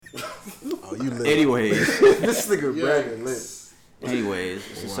You lit. Anyways. This nigga bragging lit. Anyways,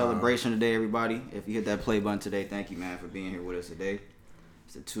 it's a celebration today, everybody. If you hit that play button today, thank you, man, for being here with us today.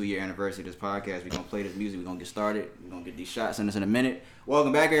 It's the 2-year anniversary of this podcast. We're going to play this music. We're going to get started. We're going to get these shots in us in a minute.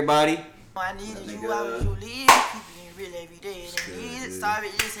 Welcome back, everybody. I needed you, I was your lead. Keeping it real every day. Sorry,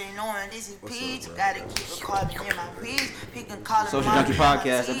 this ain't knowing. This is Peach. Gotta keep a carbon in my reach. Picking color. Social Junkie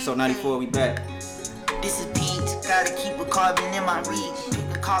Podcast, episode 94. We back. This is Peach. Gotta keep a carbon in my reach.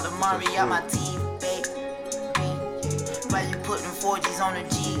 Picking color Mari out my teeth, babe. Why you putting 4Gs on the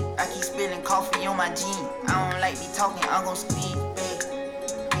G? I keep spilling coffee on my jean. I don't like me talking, I'm gon' speak, babe.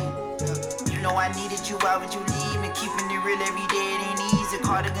 You know I needed you, why would you leave? And keeping it real every day, it ain't easy.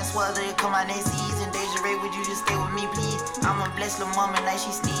 Cardigan's weather, it come out next season. Deja Ray, would you just stay with me, please? I'm a blessed little mama like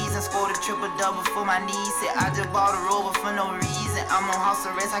she sneezes. And scored a triple-double for my niece. Said I just bought a rover for no reason. I'm on house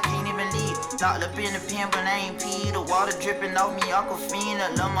arrest, I can't even leave. Locked up in the pen, but I ain't pee. The water dripping off me, Uncle Fiend.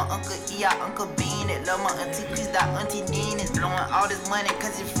 I love my Uncle E, I Uncle Bean. I love my Auntie Chris, that Auntie Dean. Is blowing all this money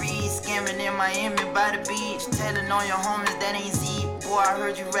cause it's free. Scamming in Miami by the beach. Telling on your homies that ain't Z. Boy, I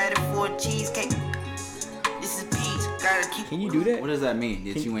heard you ready for a cheesecake. This is Peach. Gotta keep. Can you do that? What does that mean?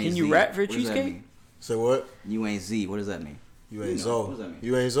 That you ain't Can Z? you rap for a What does that cheesecake? mean? Say what? You ain't Z. What does that mean? You ain't What Zoe. does that mean?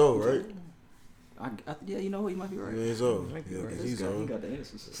 You ain't Zoe, right? Yeah, you know what? You might be right. You ain't Zoe. Might be Yeah, right. 'cause This he's He Zoe. got the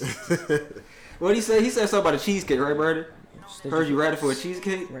innocence. What did he say? He said something about a cheesecake, right, Brandon? Heard you ready for a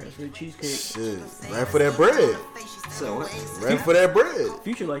cheesecake? Right, for the cheesecake. Shit. Ran for that bread. So what? Ran for that bread.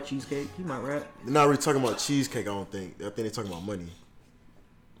 Future like cheesecake. He might rap. They're not really talking about cheesecake, I don't think. I think they're talking about money.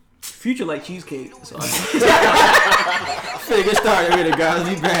 Future like cheesecake. So Finna get started with it, guys.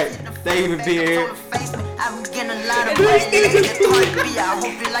 We back. Thank you for being here. I'm getting a lot of money. I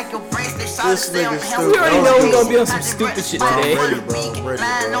hope you like your bracelet. This nigga stupid. we already know we gonna be on some stupid shit today. I'm ready, bro. I'm ready,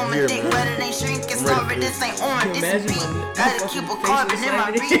 Lying bro. on I'm my here, dick, man. better than shrinking. I'm ready Sorry, for this ain't orange. Can you This is imagine beat. my Gotta fucking keep a face carbon was in my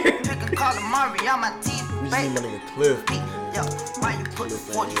like reach. this? Pick a color Mari on my teeth. We just need my nigga Cliff. Yo, why you put the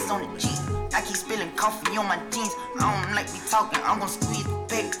 40s on the G? I keep spilling coffee on my jeans. I don't like me talking, I'm gon' squeeze the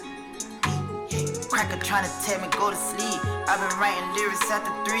big. Cracker trying to tell me go to sleep. I've been writing lyrics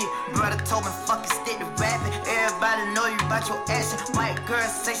after 3. Brother told me fucking stick to rapping. Everybody know you about your action. White girl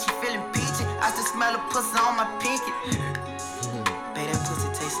say she feeling peachy. I still smell a pussy on my pinky. Babe, that pussy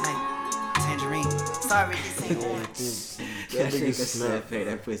tastes like tangerine. Sorry, this ain't orange. That nigga Snap. snap. Hey,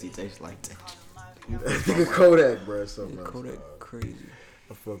 that pussy tastes like that. That nigga Kodak, bro. Something else, Kodak dog. crazy.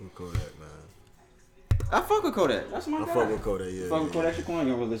 I fuck with Kodak, man. I fuck with Kodak. That's my I guy. fuck with Kodak, yeah. Fuck with yeah. Kodak Shaquan. You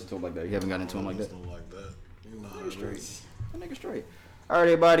don't really listen to him like that. You haven't gotten into him like that. Don't like that. You know how Nigga it straight. is. That nigga straight. All right,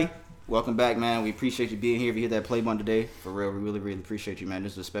 everybody. Welcome back, man. We appreciate you being here. If you hit that play button today, for real, we really, really appreciate you, man.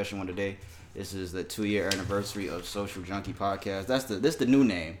 This is a special one today. This is the 2-year anniversary of Social Junkie Podcast. This the new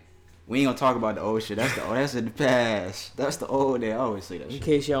name. We ain't gonna talk about the old shit. That's in the past. That's the old day. I always say that In shit.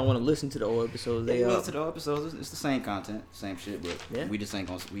 case y'all want to listen to the old episodes, they Listen up. to the episodes. It's the same content, same shit, but Yeah. we just ain't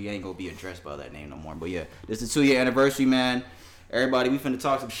gonna be addressed by that name no more. But yeah, this is the 2-year anniversary, man. Everybody, we finna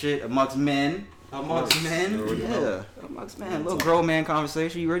talk some shit amongst men. Amongst men, yeah, amongst men. Little grown man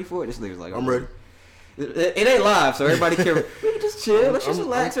conversation. You ready for it? This nigga's like, I'm ready. It ain't live, so everybody can. We can just chill. Let's just I'm-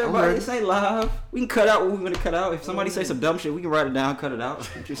 relax, I'm everybody. ready. This ain't live. We can cut out what we want to cut out. If somebody say some dumb shit, we can write it down, cut it out.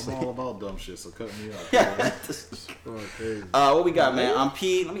 Just I'm saying. all about dumb shit, so cut me out. Yeah. Oh, crazy. What we got, man? I'm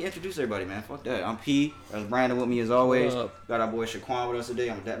P. Let me introduce everybody, man. Fuck that. I'm P. There's Brandon with me as always. What up? Got our boy Shaquan with us today.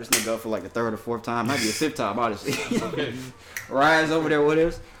 I'm gonna dap this nigga up for like the 3rd or 4th time. Might be a 5th time, honestly. Ryan's over there with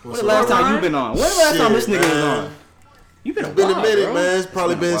us. When's the last time you been on? When's the last time this Shit, nigga was man. on? You been It's been a while, minute, bro. man. It's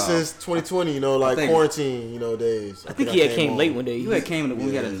probably been a been while. since 2020, like think- quarantine, days. I think he had came on. late one day. You had came when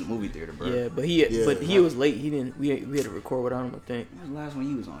we had Yeah. in the movie theater, bro. Yeah, but he Yeah. was late. He didn't. We had to record without him. I think. When was the last one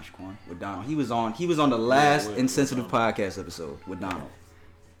you was on, Shaquan? With Donald. He was on the last with insensitive Donald. podcast episode with Donald.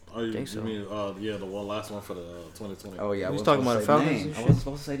 Oh, you, Think so. you mean, the one last one for the 2020? Oh yeah, I We was wasn't talking supposed about to say the the Falcons name. and I shit. wasn't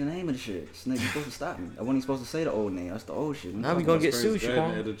supposed to say the name of the shit. This nigga supposed to stop me. I wasn't even supposed to say the old name. That's the old shit. Now we gonna get Crazy. sued, Go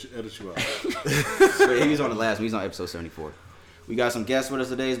ahead and Shaquan. edit you out. But he was on the last one. He's on episode 74. We got some guests with us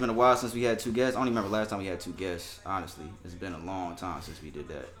today. It's been a while since we had 2 guests. I don't even remember last time we had 2 guests. Honestly, it's been a long time since we did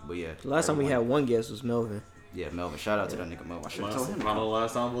that. But yeah, The last time we had one guest was Melvin. Yeah, Melvin. Shout out to that nigga Melvin. I should have told him. Probably the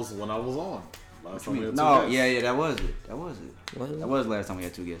last time was when I was on. Last time we had two No, guests. yeah, that was it. That was it. Was it? That was the last time we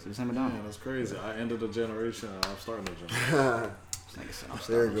had 2 guests. It was him and Man, Donald. that's crazy. I ended a generation and I'm starting a generation. This nigga said, I'm There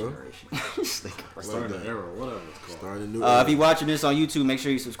starting you a go. generation. This nigga. starting an era, whatever it's called. Starting a new If you're watching this on YouTube, make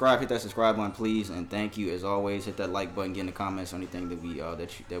sure you subscribe. Hit that subscribe button, please, and thank you as always. Hit that like button. Get in the comments on anything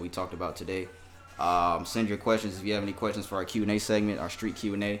that we talked about today. Send your questions if you have any questions for our Q&A segment, our street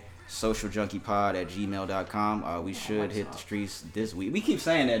Q&A. socialjunkiepod@gmail.com. We should hit the streets this week. We keep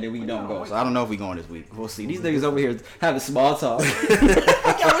saying that we don't go, so I don't know if we going this week. We'll see. These niggas over here having small talk.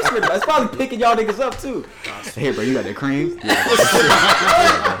 It's probably picking y'all niggas up too. Hey, bro, you got that cream? Yeah,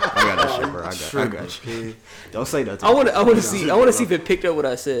 I got that shit, bro. I got you. Don't say that. I want to see if it picked up what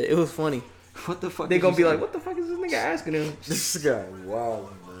I said. It was funny. What the fuck? They gonna be like, what the fuck is this nigga asking him? This guy, wow,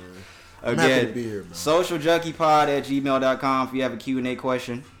 man. I'm Again, happy to be here, man. socialjunkiepod@gmail.com if you have a Q&A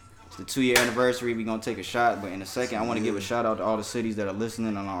question. It's the 2-year anniversary. We're going to take a shot. But in a second, I want to give a shout out to all the cities that are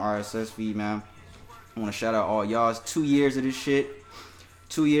listening on our RSS feed, man. I want to shout out all y'all. It's 2 years of this shit.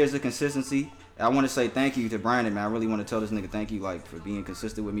 2 years of consistency. I want to say thank you to Brandon, man. I really want to tell this nigga thank you, like, for being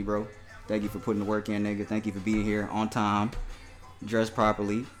consistent with me, bro. Thank you for putting the work in, nigga. Thank you for being here on time, dressed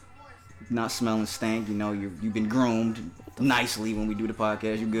properly, not smelling stank. You know, you've been groomed nicely when we do the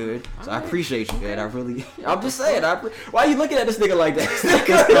podcast. You good? So I appreciate you, man. I'm just saying. Why you looking at this nigga like that?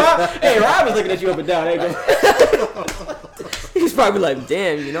 Hey, Rob was looking at you up and down. He's probably like,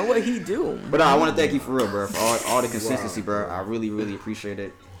 damn, you know what he do? But I want to thank you for real, bro, for all the consistency, bro. I really, really appreciate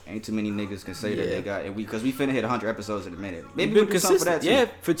it. Ain't too many niggas can say that they got it. Because we finna hit 100 episodes in a minute. Maybe we'll do something for that too. Yeah,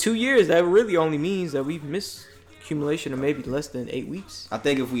 for 2 years, that really only means that we've missed accumulation of maybe less than 8 weeks. I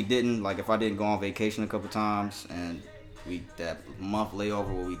think if I didn't go on vacation a couple times and that month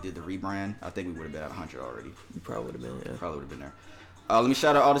layover where we did the rebrand, I think we would have been at 100 already. You probably would have been, yeah. Probably would have been there. Let me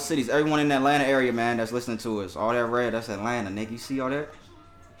shout out all the cities. Everyone in the Atlanta area, man, that's listening to us. All that red, that's Atlanta. Nick, you see all that?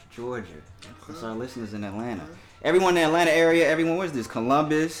 It's Georgia. That's our listeners in Atlanta. Everyone in the Atlanta area, where's this?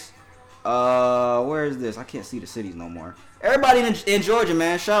 Columbus. Where is this? I can't see the cities no more. Everybody in Georgia,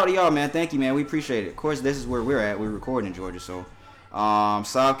 man. Shout out to y'all, man. Thank you, man. We appreciate it. Of course, this is where we're at. We're recording in Georgia, so.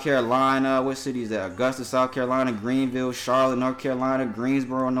 South Carolina, what city is that? Augusta, South Carolina, Greenville, Charlotte, North Carolina,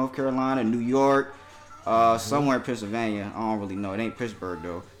 Greensboro, North Carolina, New York, somewhere in Pennsylvania. I don't really know. It ain't Pittsburgh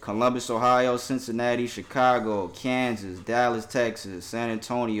though. Columbus, Ohio, Cincinnati, Chicago, Kansas, Dallas, Texas, San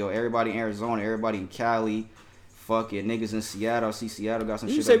Antonio, everybody in Arizona, everybody in Cali. Fuck it, niggas in Seattle. I see Seattle got some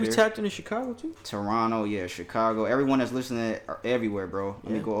shit up there. You say we tapped into Chicago too? Toronto, yeah, Chicago. Everyone that's listening everywhere, bro.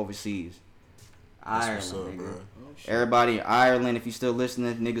 Let me go overseas. Ireland, bro. Everybody in Ireland, if you still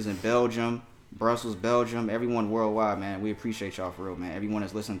listening, niggas in Belgium, Brussels, Belgium, everyone worldwide, man. We appreciate y'all for real, man. Everyone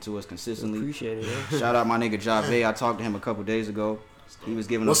that's listening to us consistently. Appreciate it, yeah. Shout out my nigga Jave. I talked to him a couple days ago. He was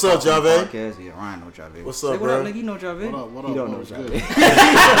giving us What's up, Jave? Podcast. Yeah, Ryan know Jave. What's up, what bro? Up, nigga? You know Jave? What up? You don't know Jave.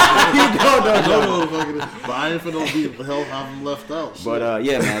 Jave. You don't know Jave. But I ain't finna be hell have him left out. But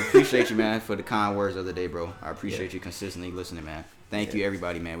yeah, man, appreciate you, man, for the kind words of the day, bro. I appreciate you consistently listening, man. Thank you,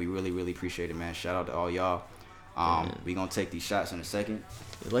 everybody, man. We really, really appreciate it, man. Shout out to all y'all. We gonna take these shots in a second.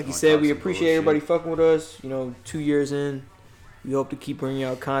 Like you said, we appreciate everybody fucking with us. You know, 2 years in, we hope to keep bringing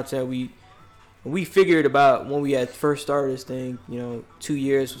out content. We figured about when we had first started this thing, you know, 2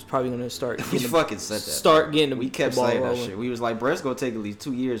 years was probably gonna start. We fucking said that. Start getting we kept the ball saying rolling. that shit. We was like, bro, it's gonna take at least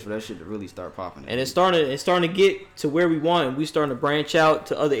 2 years for that shit to really start popping. And it's starting to get to where we want. And we starting to branch out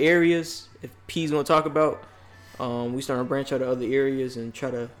to other areas. If P's gonna talk about, we starting to branch out to other areas and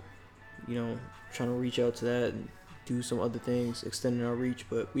trying to reach out to that and do some other things, extending our reach.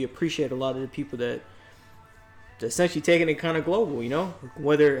 But we appreciate a lot of the people that essentially taking it kind of global, you know,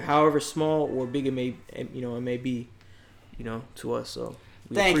 however small or big it may be, you know, to us. So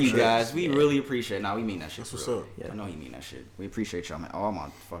thank you guys. We really appreciate it. Nah, we mean that shit. That's what's up. Yeah. I know he mean that shit. We appreciate y'all, man. Oh, I'm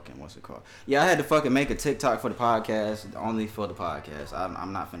on fucking, what's it called? Yeah, I had to fucking make a TikTok for the podcast, only for the podcast.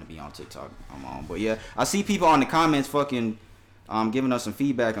 I'm not finna be on TikTok. I'm on. But yeah, I see people on the comments fucking giving us some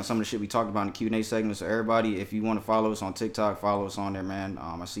feedback on some of the shit we talked about in the Q&A segment. So everybody, if you want to follow us on TikTok, follow us on there, man.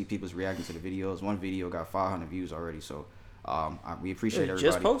 I see people's reacting to the videos. One video got 500 views already, so we appreciate everybody.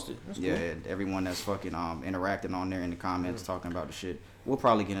 Just posted. That's cool. And everyone that's fucking interacting on there in the comments, talking about the shit. We'll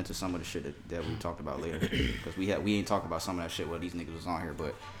probably get into some of the shit that we talked about later, because we ain't talking about some of that shit while these niggas was on here.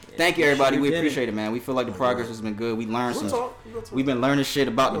 But thank you, everybody. We appreciate it, man. We feel like the progress has been good. We learned we've been learning shit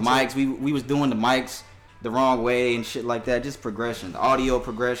about the mics. We was doing the mics the wrong way and shit like that. Just progression, the audio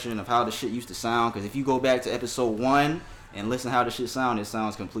progression of how the shit used to sound. Because if you go back to episode 1 and listen how the shit sound, it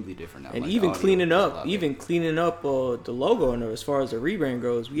sounds completely different now. And like even cleaning up the logo and as far as the rebrand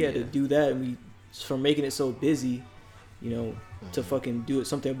goes, we had to do that. And from making it so busy, you know, to fucking do it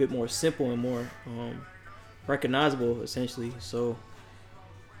something a bit more simple and more recognizable, essentially. So,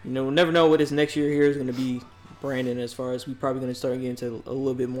 you know, we'll never know what this next year here is going to be. Brandon, as far as we probably going to start getting into a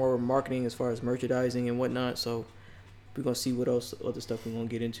little bit more marketing as far as merchandising and whatnot. So we're going to see what else other stuff we're going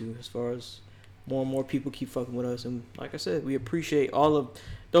to get into as far as more and more people keep fucking with us. And like I said, we appreciate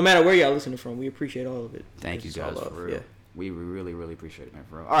don't matter where y'all listening from, we appreciate all of it. Thank you guys for real. Yeah. We really, really appreciate it, man,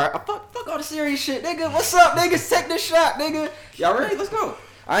 for real. All right, fuck all the serious shit, nigga. What's up, niggas? Take this shot, nigga. Y'all ready? Let's go.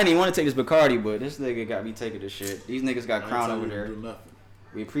 All I didn't even want to take this Bacardi, but this nigga got me taking this shit. These niggas got Crown over there.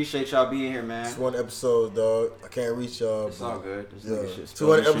 We appreciate y'all being here, man. It's 1 episode, dog. I can't reach y'all. It's all good. This yeah. nigga shit's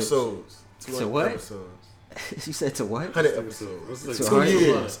 200 episodes. 200 what? Episodes. You said to what? 100 episodes. Like 2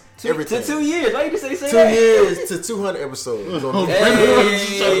 years. To 2 years. Why you just say 2 that? years to 200 episodes.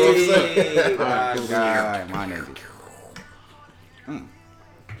 Hey, my God, my nigga.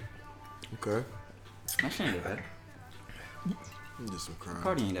 Okay. That shit ain't that bad. Just some crime.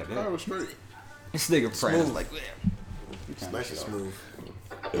 Cardi ain't that bad. That was straight. This nigga press like, It's nice and smooth.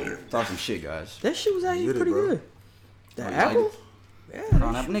 talk some shit, guys. That shit was actually Get it, pretty bro. good. The Oh, you apple? like Yeah.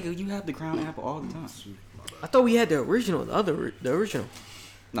 Crown apple, nigga. You have the Crown apple all the time. I thought we had the original, the original.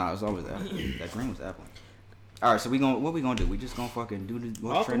 Nah, it's always apple. That green was apple. All right, so what we gonna do? We just gonna fucking do the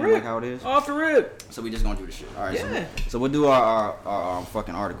what's Off the trending rip. like how it is. Off the rip. So we just gonna do the shit. All right, Yeah. so we'll do our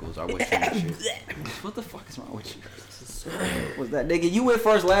fucking articles. Our what's trending shit. What the fuck is wrong with you? What's that, nigga? You went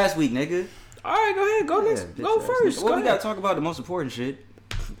first last week, nigga. All right, go ahead. Go Yeah, next. bitch Go ass first. nigga. Go Well, we ahead. gotta talk about the most important shit.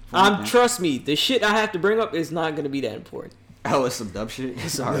 Trust me, the shit I have to bring up is not gonna be that important. Oh, it's some dumb shit.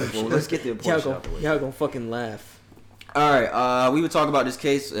 Sorry. Well, let's get the important shit out the way. Y'all gonna fucking laugh. All right, we would talk about this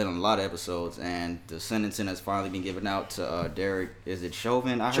case in a lot of episodes, and the sentencing has finally been given out to Derek. Is it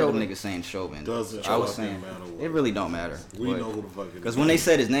Chauvin? I heard Chauvin. them niggas saying Chauvin. Doesn't I was fucking saying matter what. it really don't matter. We know who the fuck it is. Because when they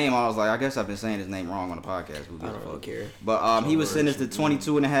said his name, I was like, I guess I've been saying his name wrong on the podcast. Who gives I a don't really fuck? care. But he was sentenced to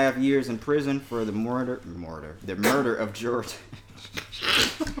 22 and a half years in prison for the murder of George.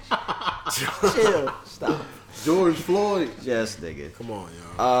 Chill, stop. George Floyd. Yes, nigga. Come on,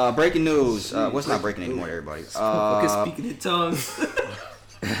 y'all. Breaking news. What's not breaking anymore, everybody? Fucking speaking in tongues.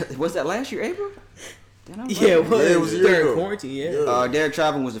 Was that last year, April? Yeah, it it was a year during ago. quarantine. Yeah. Derek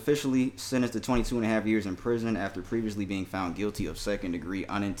Chauvin was officially sentenced to 22 and a half years in prison after previously being found guilty of second-degree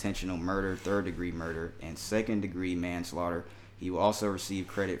unintentional murder, third-degree murder, and second-degree manslaughter. He will also receive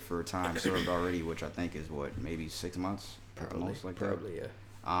credit for time served already, which I think is maybe 6 months, at the most, like that. Probably,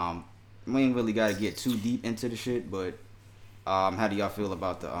 yeah. We ain't really got to get too deep into the shit, but how do y'all feel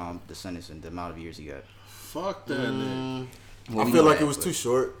about the sentence and the amount of years he got? Fuck that nigga. Well, I we feel know like that, it was but- too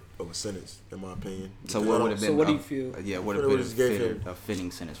short of a sentence, in my opinion. So what would have been? So what do you feel? Yeah, would I have feel been it just gave a fitting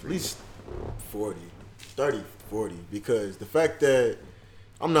sentence for At you? least 40, 30, 40. Because the fact that,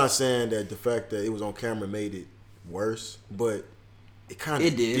 I'm not saying that the fact that it was on camera made it worse, but it kind of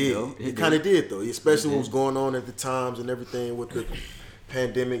It did, though. It kind of did, though. Especially what was going on at the times and everything with the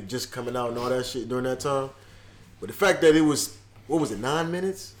pandemic just coming out and all that shit during that time. But the fact that it was, what was it, 9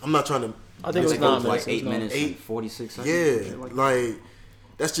 minutes? I'm not trying to. I think it was It was 9 like minutes. 8 minutes, and 46 seconds. Yeah, shit like that. like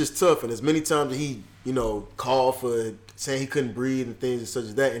that's just tough. And as many times that he, called for saying he couldn't breathe and things and such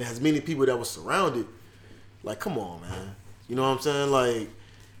as that, and as many people that was surrounded, like, come on, man. You know what I'm saying? Like,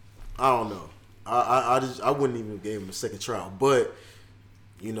 I don't know. I wouldn't even give him a second trial, but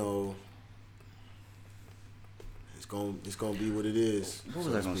it's gonna be what it is. What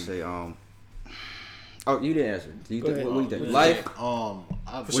was I gonna say? Oh, you didn't answer. Do you Go think ahead. what do you think? Life? For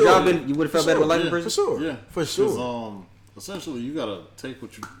Would y'all been? You would have felt better with life in yeah. prison? For sure. Yeah, For sure. 'Cause, essentially, you gotta take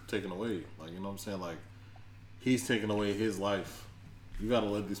what you're taking away. Like, you know what I'm saying? Like, he's taking away his life. You gotta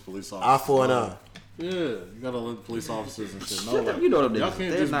let these police officers. Eye for an know. eye. Yeah, you gotta let the police officers and shit know. Like, You know them y'all niggas.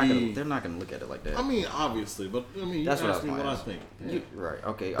 can't They're just not be. gonna. They're not gonna look at it like that. I mean, obviously, but I mean, you That's what I asked was me gonna what I ask. think. You- right.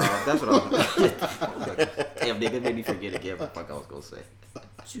 Okay. That's what I was gonna Damn, nigga, it made me forget again what the fuck I was gonna say.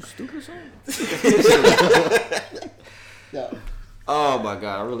 You stupid son. Oh my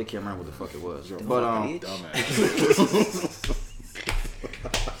god, I really can't remember what the fuck it was. But Dumbass.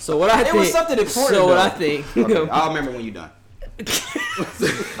 So what I it think. was something important. So what though. I think. Okay, I'll remember when you're done.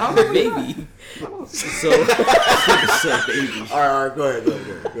 Maybe. So. All right, go ahead.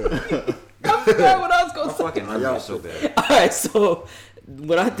 I forgot what I was I'm gonna say. fucking hungry so bad. All right, so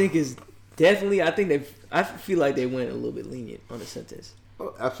what I think is definitely, I feel like they went a little bit lenient on the sentence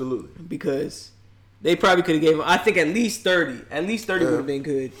Oh, absolutely. because they probably could have gave him. I think at least 30. At least 30 would have been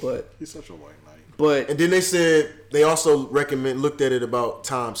good, but He's such a white knight. And then they said they also looked at it about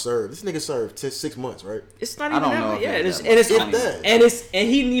time served. This nigga served 6 months, right? it's not I even don't know that. if Yeah, it and was it's that and much. and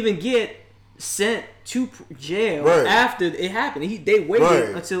he didn't even get sent to jail Right. after it happened. They waited Right.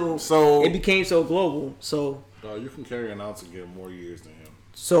 until So- it became so global. So You can carry an ounce and get more years than him.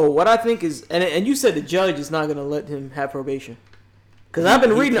 what I think is, and you said the judge is not gonna let him have probation, because I've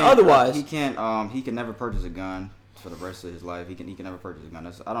been He reading can't- otherwise. He can't. He can never purchase a gun for the rest of his life. He can never purchase a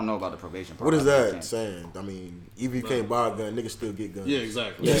gun. I don't know about the probation part. What is I think he that can. saying? I mean, even if you can't buy a gun, niggas still get guns. Yeah,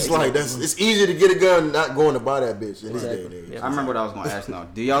 exactly. Yeah, It's like it's easier to get a gun not going to buy that bitch in this day and Exactly. age. Yeah. I remember what I was going to ask now.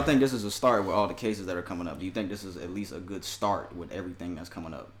 Do y'all think this is a start with all the cases that are coming up? Do you think this is at least a good start with everything that's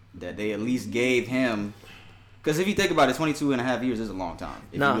coming up? That they at least gave him Because if you think about it, 22 and a half years is a long time.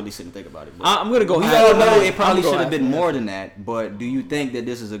 If you really sit and think about it. But I'm going to go we half. all know it probably should have been half. more than that. But do you think that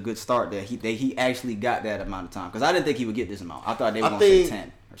this is a good start that he actually got that amount of time? Because I didn't think he would get this amount. I thought they were going to say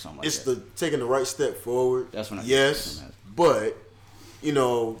 10 or something like that. It's taking the right step forward. That's what I think. Yes, but, you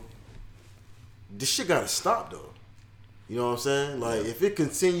know, this shit got to stop, though. You know what I'm saying? Like, if it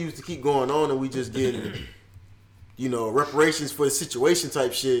continues to keep going on and we just get, you know, reparations for the situation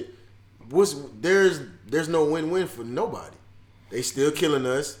type shit, there's no win-win for nobody. They still killing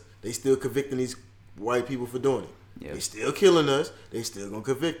us. They still convicting these white people for doing it. Yep. They still killing us. They still gonna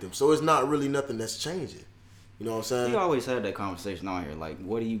convict them. So it's not really nothing that's changing. You know what I'm saying? You always had that conversation on here. Like,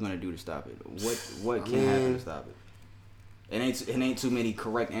 what are you gonna do to stop it? What can happen to stop it? It ain't too many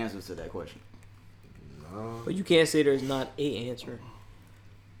correct answers to that question. No. But you can't say there's not a answer.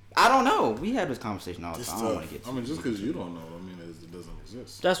 I don't know. We have this conversation all the time. I don't want to get. I mean, just because you don't know, I mean, it doesn't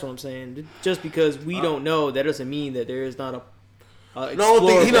exist. That's what I'm saying. Just because we don't know, that doesn't mean that there is not a.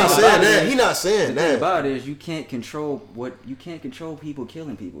 No, he's not saying that. He's not saying the that. thing about it is you can't control people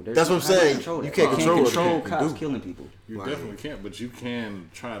killing people. That's what I'm saying. You can't control cops killing people. You definitely can't, but you can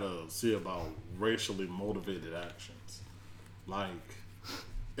try to see about racially motivated actions. Like,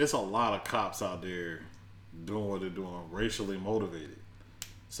 it's a lot of cops out there doing what they're doing, racially motivated.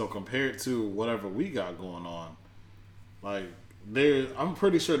 So compared to whatever we got going on, like, I'm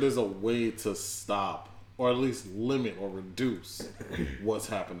pretty sure there's a way to stop or at least limit or reduce what's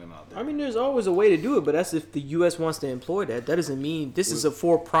happening out there. I mean, there's always a way to do it, but that's if the U.S. wants to employ that. That doesn't mean this is a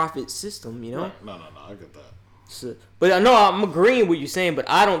for-profit system, you know? Right. No, I get that. So, but I know I'm agreeing with what you're saying, but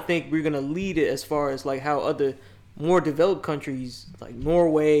I don't think we're going to lead it as far as like how other more developed countries like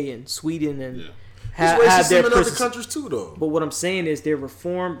Norway and Sweden and have their in other countries too, though. But what I'm saying is they're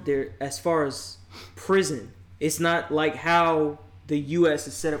reformed. They're as far as prison. It's not like how the U.S.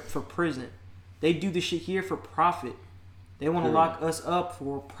 is set up for prison. They do the shit here for profit. They want to lock us up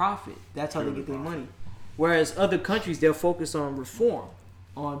for profit. That's how they get their money. Whereas other countries, they'll focus on reform,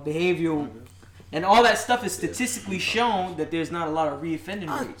 on behavioral, and all that stuff is statistically shown that there's not a lot of reoffending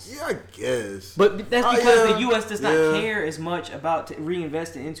rates. I guess. But that's because the U.S. does not care as much about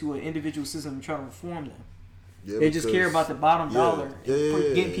reinvesting into an individual system and trying to reform them. Yeah, they just care about the bottom dollar and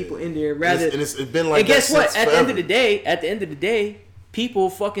getting people in there rather. And it's been like. And guess what? At the end of the day, people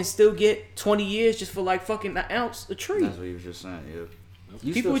fucking still get 20 years just for like fucking an ounce of tree. That's what you was just saying.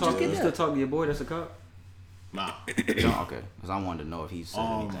 Yeah. People just get that. You still talk to your boy that's a cop? Nah. No, okay. Because I wanted to know if he said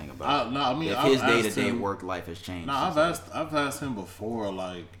anything about it. I mean, if his day-to-day work life has changed. I've asked him before,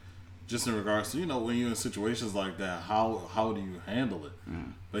 like, just in regards to, you know, when you're in situations like that, how do you handle it?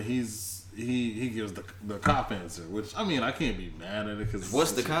 But he gives the cop answer, which, I mean, I can't be mad at it. Cause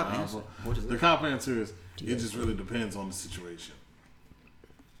what's the cop answer? What is the cop answer is, it just really depends on the situation.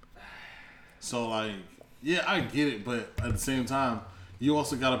 So, like, yeah, I get it, but at the same time, you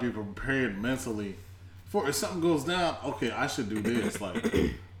also got to be prepared mentally for if something goes down, okay, I should do this. Like,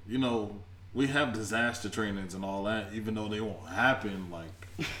 you know, we have disaster trainings and all that, even though they won't happen, like,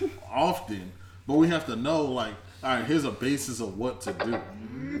 often. But we have to know, like, all right, here's a basis of what to do.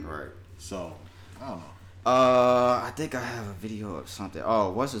 Right. So, I don't know. I think I have a video of something. Oh,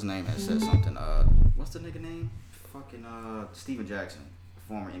 what's his name that said something? What's the nigga name? Fucking, Steven Jackson,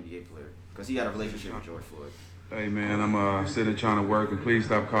 former NBA player. Because he had a relationship with George Floyd. Hey man, I'm sitting trying to work, and please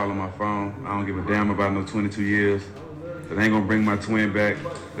stop calling my phone. I don't give a damn about no 22 years. That ain't gonna bring my twin back.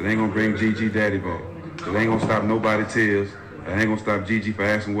 That ain't gonna bring Gigi daddy back. That ain't gonna stop nobody tears. That ain't gonna stop Gigi for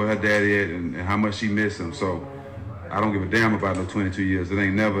asking where her daddy at and how much she miss him. So I don't give a damn about no 22 years. It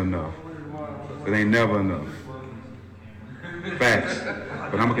ain't never enough. It ain't never enough. Facts.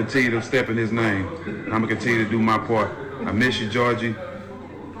 But I'm gonna continue to step in his name. And I'm gonna continue to do my part. I miss you, Georgie.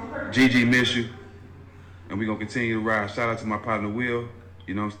 Gigi miss you. And we're going to continue to ride. Shout out to my partner, Will.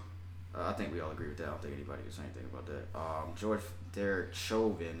 You know. I think we all agree with that. I don't think anybody can say anything about that. Derek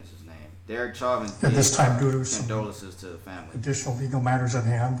Chauvin is his name. Derek Chauvin. At this time, due to some condolences to the family. Additional legal matters at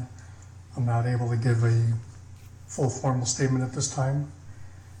hand, I'm not able to give a full formal statement at this time.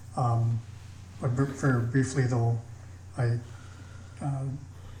 But very briefly, though, I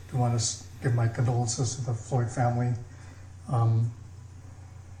do want to give my condolences to the Floyd family.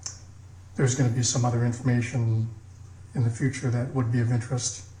 There's going to be some other information in the future that would be of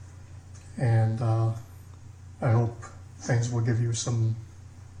interest, and I hope things will give you some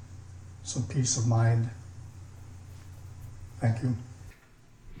peace of mind. Thank you.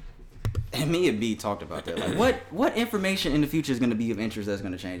 And me and B talked about that. Like, what information in the future is going to be of interest that's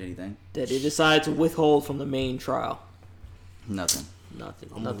going to change anything? That they decide to withhold from the main trial. Nothing. Nothing.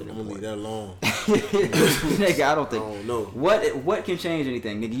 I'm Nothing gonna leave important. that alone. Nigga, I don't think. I don't know. What can change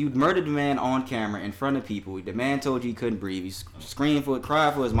anything, nigga? You murdered the man on camera in front of people. The man told you he couldn't breathe. He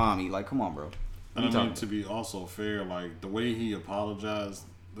cried for his mommy. Like, come on, bro. And I mean, to be also fair, like the way he apologized,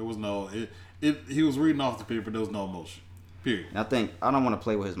 there was no. He was reading off the paper. There was no emotion. Period. And I think I don't want to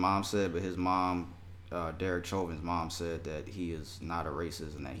play what his mom said, but his mom, Derek Chauvin's mom, said that he is not a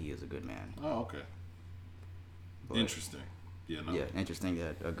racist and that he is a good man. Oh, okay. But, Interesting. Yeah, no. Yeah, interesting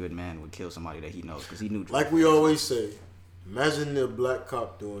that a good man would kill somebody that he knows because he knew. Like we always say, imagine the black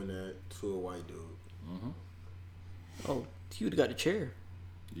cop doing that to a white dude. Oh, you'd got a chair.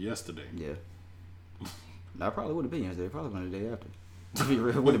 Yesterday. Yeah. That probably would have been yesterday. Probably been the day after. To be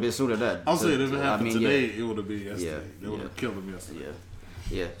real, it would have been sooner than that. I'll say if it happened today, yeah. it would have been yesterday. Yeah, They would have yeah. killed him yesterday. Yeah.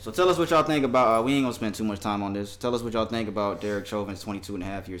 Yeah. So tell us what y'all think about. We ain't gonna spend too much time on this. Tell us what y'all think about Derek Chauvin's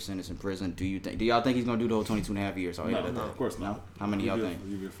 22.5-year sentence in prison. Do y'all think he's gonna do the whole 22.5 years? Or No, of course not. No? How many y'all think?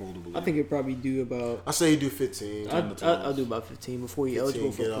 You'd be a fool to believe. I think it'd probably do about. I say you do 15. I'll do about 15 before you're 15,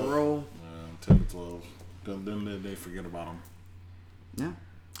 eligible for get out. parole. 10 to 12. Then they forget about him. Yeah.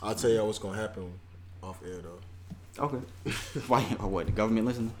 I'll tell y'all what's gonna happen off air though. Okay. Why? Or what? The government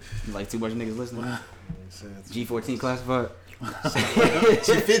listening? Like too much niggas listening? G14 classified.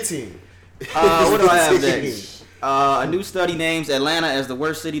 G15. What do I have next? A new study names Atlanta as the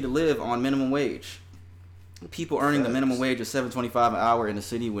worst city to live on minimum wage. People earning the minimum wage of $7.25 an hour in the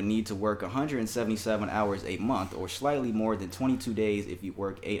city would need to work 177 hours a month, or slightly more than 22 days if you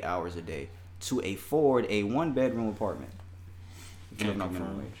work 8 hours a day, to afford a one-bedroom apartment. If you live on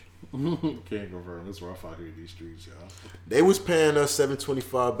minimum wage. Can't confirm. It's rough out here in these streets, y'all. They was paying us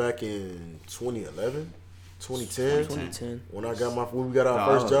 $7.25 back in 2011, 2010. 2010. When we got our No,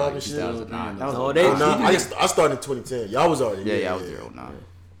 first that was job like and shit. 2009. That was No, like- they- I started in 2010. Y'all was already Yeah, I was there. No.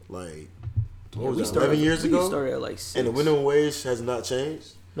 Like Yeah, what was that, 11 years we ago? started at like 6. And the minimum wage has not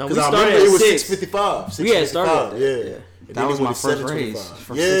changed. No, Because we I started remember at it was 6. $6.55. We had started at $6.55, that, yeah. yeah. And That then was it my went to first raise. $7.25.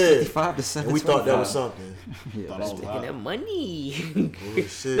 From Yeah. $6.55 to $7.25. And we thought that was something. Yeah, Thought I was Taking hot. that money. Oh,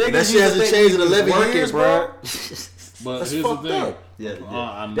 shit. Niggas And that used shit to hasn't think changed we in was 11 working, years, bro. But That's here's the fucked thing. up. Yeah,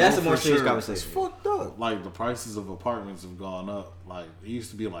 I know that's a more for serious sure, It's conversation. fucked up. Like the prices of apartments have gone up. Like it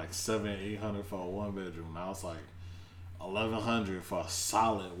used to be like $700-800 for a one bedroom. Now it's like $1,100 for a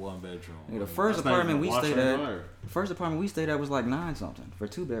solid one bedroom. Yeah, the first That's not apartment even we washer stayed and at, dryer. the first apartment we stayed at was like 9 something for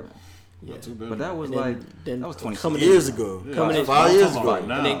 2 bedrooms. Yeah. Not too bad. But that was And then- like then that was 20 coming in- Years ago. Yeah, coming in- 5 years I'm talking ago. about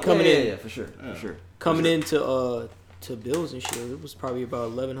now. And then coming yeah, in- yeah, for sure, for sure. Coming into to bills and shit, it was probably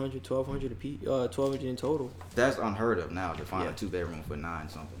about $1,100, $1,200 a piece, $1,200 in total. That's unheard of now to find Yeah. a 2 bedroom for 9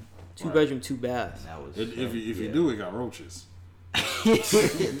 something. 2 bedroom, 2 bath. And that was If you yeah. do, it got roaches.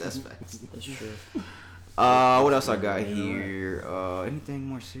 That's facts. That's true. What else I got here? Anything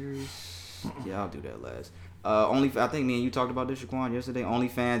more serious? Yeah, I'll do that last. I think me and you talked about this, Shaquan, yesterday.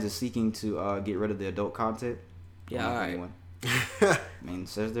 OnlyFans is seeking to get rid of the adult content. Yeah, all right. I mean, it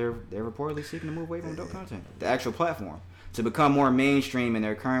says they're reportedly seeking to move away from adult content, the actual platform, to become more mainstream, and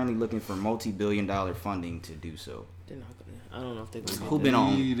they're currently looking for multi-billion-dollar funding to do so. They're not gonna. I don't know if they're gonna. Who's been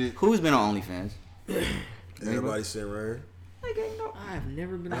on? Who's been on OnlyFans? Everybody sitting right here. I've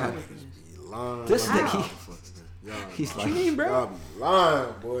never been Ah. on it. You lying. This like nigga- motherfuckers. He's What you like, mean, bro? Y'all be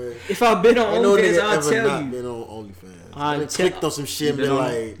lying, boy. If I've been on Ain't no OnlyFans, nigga I'll ever tell not you. been on OnlyFans. I I tell- clicked on some shit and been been on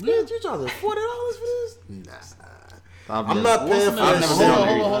like, it? man, you charging $40 for this? Nah. I've I'm never- not paying for I've that never shit. been on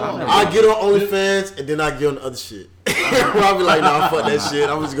there. Hold on, I've hold never on. I get on OnlyFans and then I get on the other shit. I'll be like, nah, fuck that shit.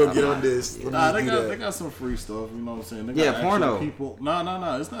 I'm just gonna get on this. Let me Nah, do they that. got some free stuff. You know what I'm saying? They Yeah, got actual porno. People.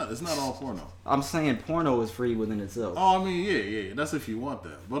 No. It's not all porno. I'm saying porno is free within itself. Oh, I mean, yeah. That's if you want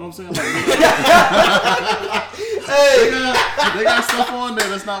that. But I'm saying like, they got stuff on there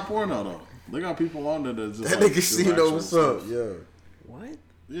that's not porno though. They got people on there that just That like, nigga do see know actual what's stuff. up, yeah. What?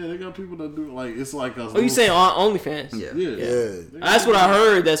 Yeah, they got people that do like it's like a. Oh, you saying on OnlyFans? Yeah. Yeah. Yeah. That's what I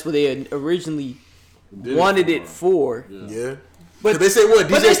heard. That's what they had originally wanted it for. Yeah. But But they say what?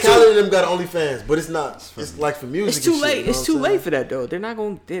 but DJ it's too- Khaled and them got OnlyFans, but it's not. It's like for music. It's too and shit, late. you know It's what too I'm late saying? for that though. They're not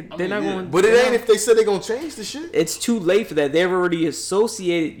going. They're mean, not yeah. going. But it ain't if they said they gonna change the shit. It's too late for that. They've already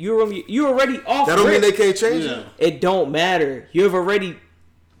associated. You're already off. That don't mean rip. they can't change Yeah. it. It don't matter. You've already.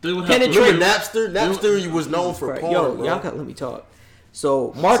 They would have to Penetrate. Remember Napster? Napster was known for Right, porn, yo, bro. y'all got let me talk.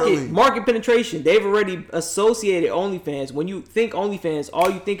 So Silly. market penetration. They've already associated OnlyFans. When you think OnlyFans, all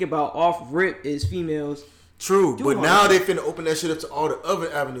you think about off rip is females. True, Do but all now that. they finna open that shit up to all the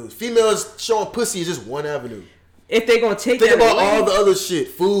other avenues. Females showing pussy is just one avenue. if they're gonna take Think that about away, all the other shit: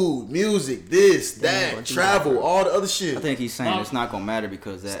 food, music, this, Yeah, that, travel, all the other shit. I think he's saying it's not gonna matter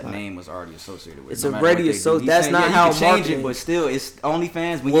because that name was already associated with it. It's no matter already what they do. associated. He's That's saying, not you how can change marketing- it, but still, it's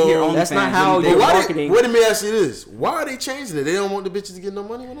OnlyFans. When Well, you hear OnlyFans, that's not how what do your you think? marketing- Wait, let me ask you this: why are they changing it? They don't want the bitches to get no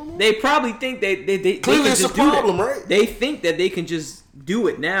money no more. they probably think they Clearly can it's just a do that. problem, right? They think that they can just do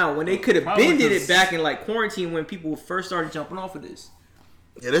it now when they could have Probably been did it 'cause- back in like quarantine when people first started jumping off of this.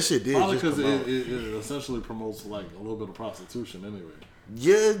 Yeah, that shit did. Probably just because come out. it essentially promotes like a little bit of prostitution anyway.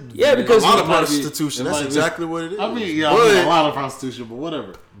 Yeah, because a lot It of might be- prostitution. it That's might be- exactly what it is. I mean, yeah, but, I mean, a lot of prostitution, but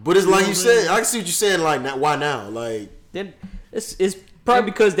whatever. but it's You like know you what I mean? said. I can see what you're saying. Like, why now? Like, Then it's probably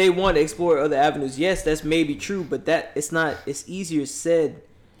because they want to explore other avenues. Yes, that's maybe true, but that it's not. It's easier said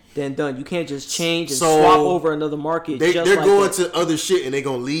than done. You can't just change and So, swap over another market. they're just like going that. to other shit and they're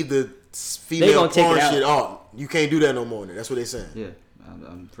gonna leave the They female gonna take porn it out. shit off. You can't do that no more. That's what they're saying. Yeah,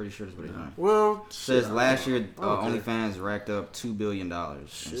 I'm pretty sure that's what he's doing. Well, Says shit, last year, okay. OnlyFans racked up $2 billion in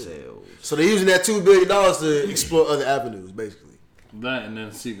sales. So they're using that $2 billion to explore other avenues, basically. That and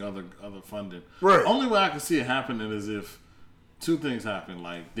then seek other funding. Right. Only way I can see it happening is if two things happen,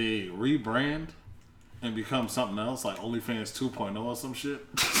 like they rebrand and become something else, like OnlyFans 2.0 or some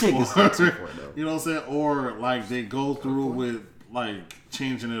shit. Niggas Or- said 2.0. you know what I'm saying? Or like they go through with like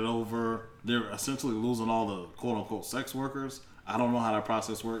changing it over. They're essentially losing all the quote unquote sex workers. I don't know how that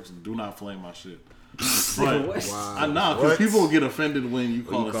process works. Do not flame my shit. But I know because What? people get offended when you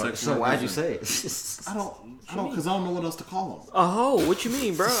call it sex So workers. why'd you say it? I don't, because I don't know what else to call them. a hoe. What you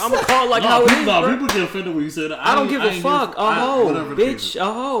mean, bro? I'm gonna call it like how it is, bro. People get offended when you say that. I don't give a ain't fuck. here A for- hoe, whatever the case bitch. is. A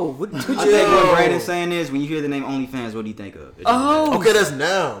hoe. What I you think think? what Brandon's saying is when you hear the name OnlyFans, what do you think of? A hoe. Okay, that's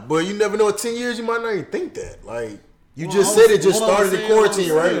now, but you never know. In 10 years, you might not even think that. Like, you Well, just I was- said it just what I was started in saying, quarantine,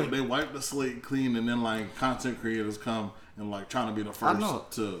 what I was saying, right? They wipe the slate clean, and then like content creators come and like trying to be the I know.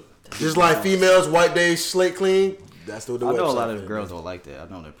 first to. Just like females wipe their slate clean. That's what the I know a website lot of is. girls don't like that. I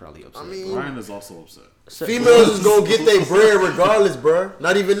know they're probably upset. I mean, Ryan is also upset. females is gonna get their bread regardless, bruh.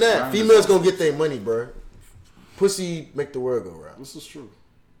 Not even that. Right. Females gonna get their money, bruh. Pussy make the world go round. This is true.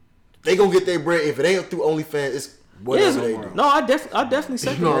 They gonna get their bread. If it ain't through OnlyFans, it's whatever they do. No, I definitely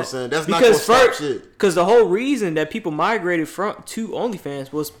second You know what I'm that. saying? That's not because gonna stop first, shit. because the whole reason that people migrated from to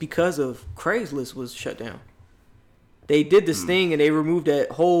OnlyFans was because of Craigslist was shut down. They did this thing and they removed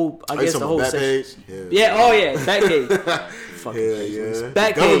that whole, I Are you guess the talking whole about section. Backpage? Yeah, oh yeah, Backpage. Fucking Yeah, yeah.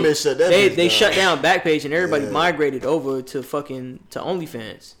 Backpage. Government shut that They bitch shut down. down Backpage and everybody Yeah. migrated over to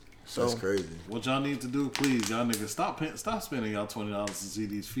OnlyFans. So That's crazy. What y'all need to do, please, y'all niggas stop spending y'all $20 to see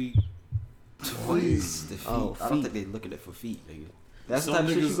these feet. Please. The feet. Oh, I don't feet. think they looking at for feet, nigga. That's the Some type of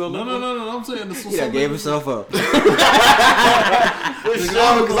shit you niggas, go no, look no, for? no, no. I'm saying this. He done gave himself up. For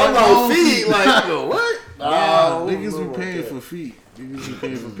sure, because I'm on feet. Like, yo, what? Nah, niggas be paying for feet. Niggas be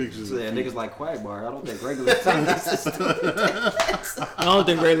paying for pictures. Yeah, of feet. niggas like Quagbar. I don't think regular I don't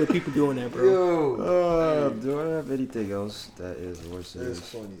think regular people doing that, bro. do I have anything else that is worse? That's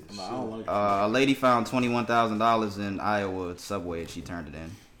funny as Nah, I shit. don't like A lady found $21,000 in Iowa subway and she turned it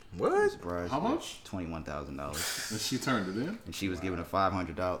in. What? Surprise. How much? $21,000. And she turned it in. And she was given a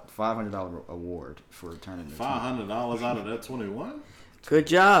 $500 award for turning it in. $500 out of that 21. Good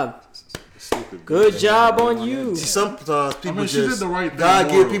job. Stupid. Good job on you. See, sometimes people she did just the right thing God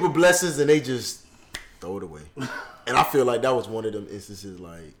more. give people blessings and they just throw it away. And I feel like that was one of them instances.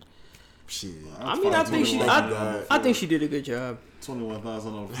 Like, shit. I mean, I think she, God. I think she did a good job.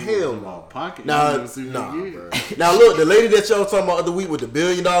 21,000 on Hell no. pocket. Nah, You never seen nah, that yet. bro. Now look, the lady that y'all talking about other week with the $1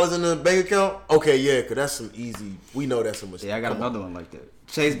 billion in the bank account. Okay, yeah, cause that's some easy. We know that's some. Yeah, I got Come another one like that.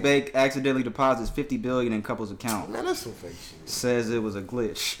 Chase Bank accidentally deposits $50 billion in couple's account. on. Man, that's some fake shit. Says it was a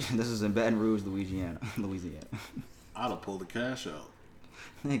glitch. This is in Baton Rouge, Louisiana. I'd have pulled the cash out.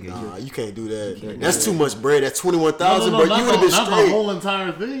 Nigga, Nah, you you can't do that. That's too much bread. That's 21,000, No, bro. not You would have been not the straight. whole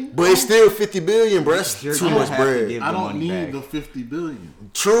entire thing. But it's still 50 billion, bro. That's You're too gonna much have to bread. give I the don't money need back. the 50 billion.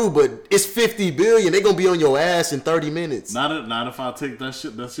 True, but it's 50 billion. They gonna be on your ass in 30 minutes. Not if I take that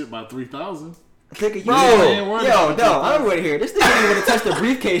shit by 3,000. Nigga, you Bro, ain't worried yo, about no, that. I'm right here. This nigga didn't even touch the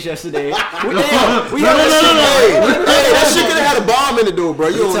briefcase yesterday. We No, that shit could have had a bomb in it, though, bro.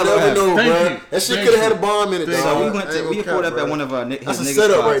 You don't tell never her. know, Thank bro. you. That shit Thank could have had you. a bomb in it, Thank dog. you. we went I ain't to, we gonna pulled cap, up at bro. one of his That's a nigga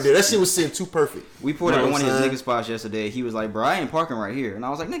setup spots. right there. That shit was sitting too perfect. We pulled up Right, at one of his son. nigga spots yesterday. He was like, bro, I ain't parking right here. And I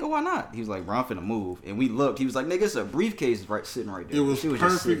was like, nigga, why not? He was like, bro, I'm finna move. And we looked. He was like, nigga, it's a briefcase right sitting right there. It was She just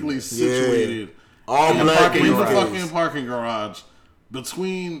sitting perfectly there. situated. All In the black parking In and the garage. fucking parking garage.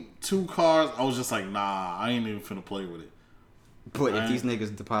 Between two cars, I was just like, nah, I ain't even finna play with it. But if these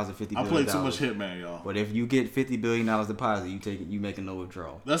niggas deposit $50 I billion, play too much Hitman, y'all. But if you get $50 billion deposit, you making no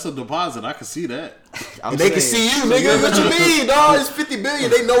withdrawal. That's a deposit. I can see that. And they can see you, nigga. What you mean, dog? It's $50 billion.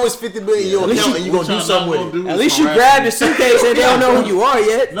 They know it's $50 billion in your account, and you gonna do something with it. At least you grabbed the suitcase and they don't know who you are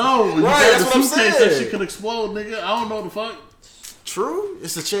yet. No, you Right, grab that's the what I'm suitcase, saying. that shit could explode, nigga. I don't know the fuck. True.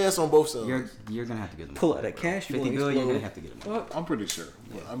 It's a chance on both sides. You're gonna have to get them. Pull out that cash. You 50 want billion, you're explode. gonna have to get them. Fuck. I'm pretty sure.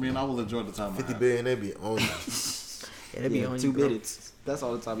 I mean, I will enjoy the time. $50 billion, they be on you. Yeah, they be on 2 you, bro. minutes. That's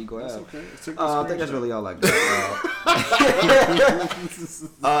all the time you go That's out. okay. I think that's really all I got.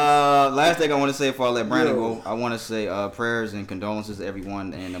 Last thing I want to say before I let Brandon go, I want to say prayers and condolences to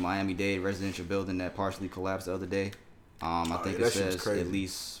everyone in the Miami-Dade residential building that partially collapsed the other day. I think yeah, it that shit was says crazy. at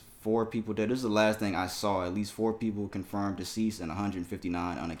least 4 people dead. This is the last thing I saw. At least 4 people confirmed deceased and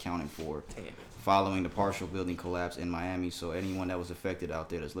 159 unaccounted for following the partial building collapse in Miami. So anyone that was affected out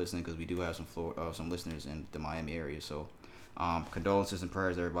there that's listening, because we do have some listeners in the Miami area. So condolences and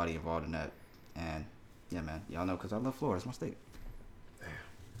prayers to everybody involved in that. And yeah, man, y'all know because I love Florida. It's my state.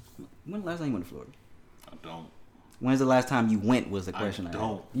 When the last time you went to Florida? I don't. When's the last time you went was the question I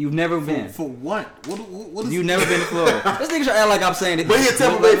don't. had. You've never been. For what? What is You've never been to Florida. This nigga try to act like I'm saying it. But he a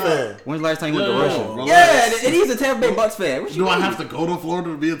Tampa Bay fan. When's the last time you went to No, Russia? relax. Yeah, and he's a Tampa Bay Bucks fan. What you Do I mean? have to go to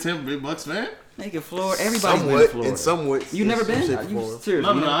Florida to be a Tampa Bay Bucks fan? Nigga, Florida. Everybody's been to Somewhat, Florida. in some ways. You never been? Shape Are or you form. serious?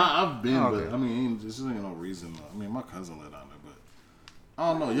 No, You no, never- I've been, Oh, but okay. I mean, this ain't no reason. I mean, my cousin lived down there, but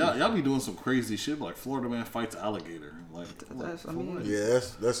I don't know. Y'all be doing some crazy shit like Florida man fights alligator. Like, That's- I for mean, what? Yeah,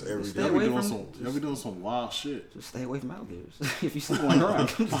 that's every Stay day. Y'all away be doing from- some. Y'all be doing some wild shit. Just stay away from alligators. If you see one around.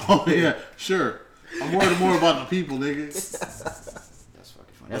 Oh yeah, sure. I'm worried more about the people, nigga. That's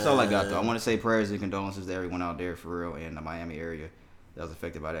fucking funny. That's all I got though. I want to say prayers and condolences to everyone out there for real in the Miami area that was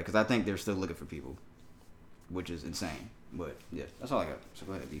affected by that, because I think they're still looking for people, which is insane. But yeah, that's all I got. So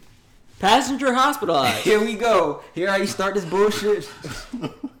go ahead, B. Passenger hospitalized. Here we go. Here how you start this bullshit.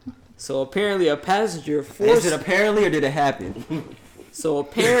 So apparently a passenger Is forced. it apparently or did it happen? So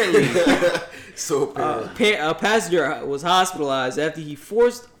apparently So apparently. a passenger was hospitalized after he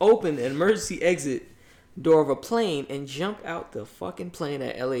forced open an emergency exit door of a plane and jumped out the fucking plane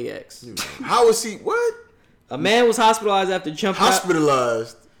at LAX. How is he? What? A man was hospitalized after jumping out.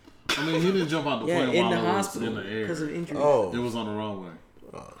 Hospitalized. I mean, he didn't jump out the Yeah, plane in the while it was hospital in the air. because of injury. Oh. It was on the runway.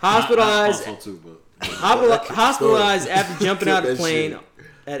 Hospitalized. Also too, but Hospitalized after jumping out the That plane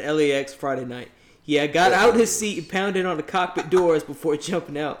shit. at LAX Friday night. He had got out his seat and pounded on the cockpit doors before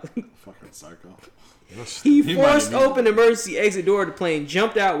jumping out. fucking psycho. He He forced might have open the emergency exit door of the plane,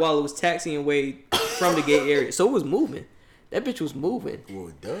 jumped out while it was taxiing away from the gate area. So it was moving. That bitch was moving.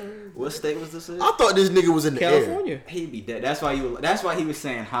 Well, done. What state was this in? I thought this nigga was in the air. California. He'd be dead. That's why he was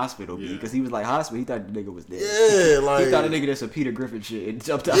saying hospital, B, Yeah. because he was like hospital. He thought the nigga was dead. Yeah, like. He thought a nigga did some Peter Griffin shit and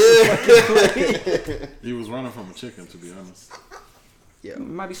jumped out Yeah. the fucking plane. He was running from a chicken, to be honest. Yeah, there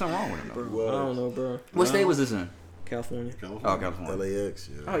might be something wrong with him though. I don't know, bro. What state was this in? California. California. Oh, California. LAX,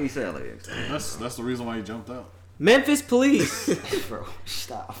 yeah. Oh, you said LAX. That's the reason why he jumped out. Memphis police Bro,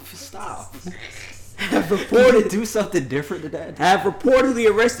 stop. have To reported do something different than that. have reportedly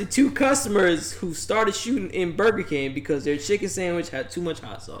arrested 2 customers who started shooting in Burger King because their chicken sandwich had too much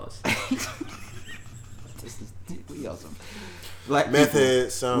hot sauce. We awesome. Black Meth people,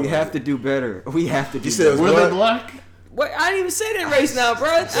 head sound. we have to do better. We have to do You said it better. was Were they what? black? Wait, I didn't even say that race now, bro.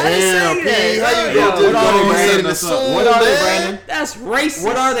 I didn't Damn, say P, that. how you Yo, gonna just what are go they, ahead and Brandon? assume, What are they, man? Brandon? That's racist.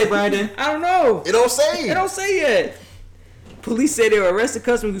 What are they, Brandon? I don't know. It don't say. They don't say yet. Police say they arrested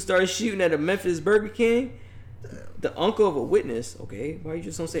customers who started shooting at a Memphis Burger King. The uncle of a witness. Okay, why you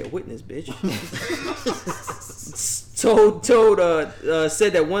just don't say a witness, bitch?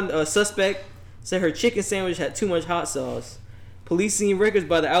 Said that one suspect said her chicken sandwich had too much hot sauce. Police seen records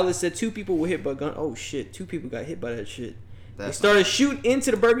by the outlet said 2 people were hit by gun. Oh shit, 2 people got hit by that shit. They That's started shooting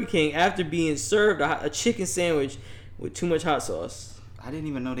into the Burger King after being served a chicken sandwich with too much hot sauce. I didn't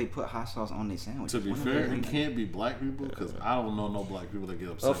even know they put hot sauce on their sandwich. To be fair, it can't be black people because I don't know no black people that get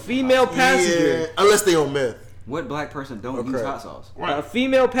upset. A about female hot sauce. passenger. Yeah, unless they on meth. What black person don't Okay. use hot sauce? A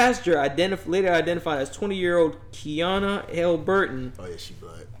female passenger later identified as 20-year-old Kiana L. Burton Oh yeah, she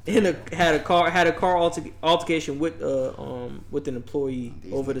black. had a car altercation with an employee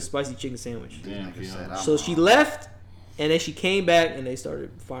over the spicy chicken sandwich. Damn, Niggas said, Keanu. So she left, and then she came back, and they started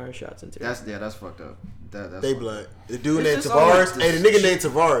firing shots into her. That's fucked up. That's They fucked black. The dude It's named just always Tavares. this Hey, the nigga shit. named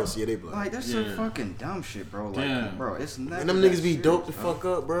Tavares. Yeah, they black. Like that's Yeah. some fucking dumb shit, bro. Like, Damn. bro, it's never. And them that niggas be serious, dope the bro. fuck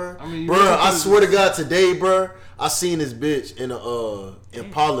up, bro. I mean, you Bro, know I what swear to it is. God, today, bro, I seen this bitch in a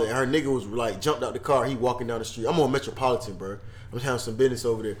Impala, and her nigga was like jumped out the car. He walking down the street. I'm on Metropolitan, bro. I'm having some business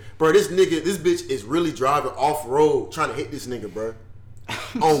over there, bro. This bitch is really driving off road, trying to hit this nigga, bro.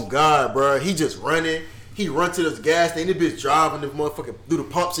 Oh God, bro, he just running. He run to this gas station. This bitch driving the motherfucking through the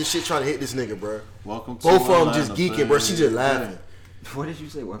pumps and shit trying to hit this nigga, bro. Welcome to Both of them just Atlanta, geeking, bro. She just man. laughing. What did you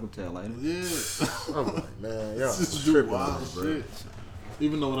say? Welcome to Atlanta. Yeah. I'm like, man, y'all Just do tripping, wild bro. shit.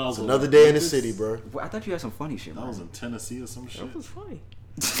 Even though that was Another day in the city, bro. Well, I thought you had some funny shit, That bro. was in Tennessee or some shit. That was funny.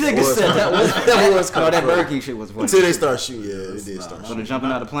 Nigga said that was kinda that funny. Burger King shit was funny. Until they start shooting, yeah, they did start So shooting. the jumping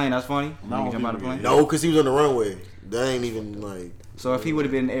out of the plane, that's funny? No, Nigga jump out of the people plane? get No, because he was on the runway. That ain't even like. So if he would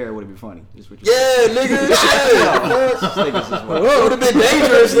have been in the air, it would have been funny. Is what you Yeah, nigga, shit. Niggas is wild. It would have been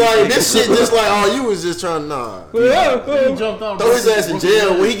dangerous. Like this shit, just like oh, you was just trying to nah. He jumped out. Throw his ass in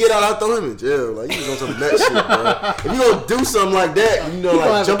jail. When he get out, I throw him in jail. Like you was on some nut shit, bro. If you gonna do something like that, you know, He gonna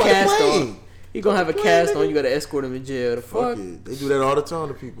like have jump a out the cast plane. on. He gonna have a cast on. You gotta escort him in jail. The Fuck fuck? it. They do that all the time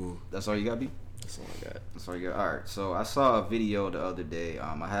to people. That's all you got, B? That's all I got. That's all you got. All right. So I saw a video the other day.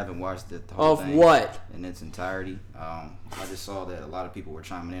 I haven't watched it the whole Of thing what? in its entirety. I just saw that a lot of people were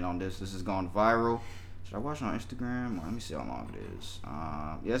chiming in on this. This has gone viral. Should I watch it on Instagram? Let me see how long it is.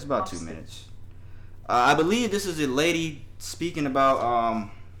 Yeah, it's about 2 minutes. I believe this is a lady speaking about.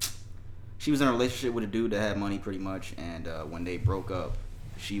 She was in a relationship with a dude that had money, pretty much, and when they broke up,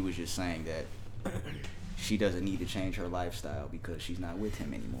 she was just saying that she doesn't need to change her lifestyle because she's not with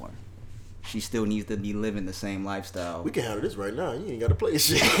him anymore. She still needs to be living the same lifestyle. We can handle this right now. You ain't got to play this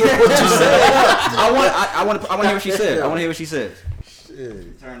shit. What you say? I want to hear what she said. I want to hear what she says.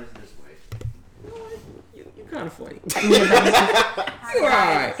 Shit. Turn this way. You're kind of funny.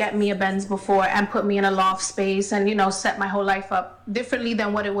 Get me a Benz before and put me in a loft space and, you know, set my whole life up differently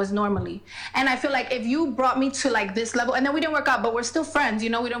than what it was normally. And I feel like if you brought me to like this level, and then we didn't work out, but we're still friends, you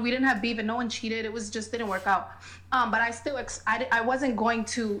know, we didn't have beef and no one cheated. It was just didn't work out. But I still, I wasn't going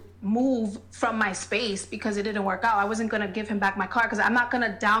to move from my space because it didn't work out. I wasn't going to give him back my car because I'm not going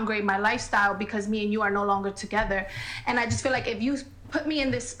to downgrade my lifestyle because me and you are no longer together. And I just feel like if you put me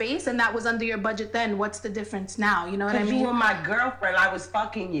in this space and that was under your budget then, what's the difference now? You know what I mean? You were my girlfriend. I was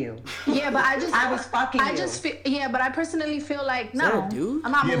fucking you. Yeah, but I was fucking you. just feel, yeah, but I personally feel like no, dude?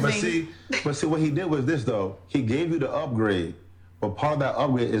 I'm not Yeah, moving. but see, what he did was this though. He gave you the upgrade, but part of that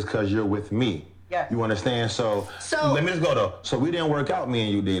upgrade is because you're with me. Yes. You understand? So So- let me just go though. So we didn't work out, me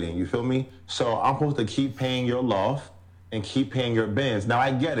and you dating. You feel me? So I'm supposed to keep paying your loft and keep paying your Benz. Now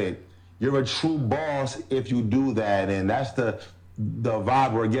I get it. You're a true boss if you do that, and that's the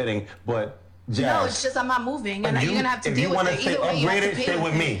vibe we're getting. But Jazz, No, it's just I'm not moving, and you're gonna have to if deal you with want it. to stay Either way, you have to upgraded, pay stay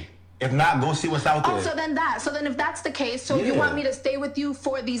with it. me. If not, go see what's out there. Oh, so then if that's the case, so you Yeah. want me to stay with you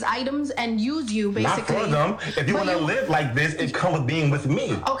for these items and use you basically? Not for them. If you But want to live like this, it comes with being with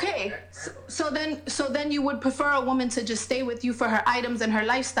me. Okay, so then you would prefer a woman to just stay with you for her items and her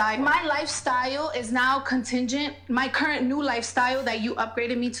lifestyle. My lifestyle is now contingent. My current new lifestyle that you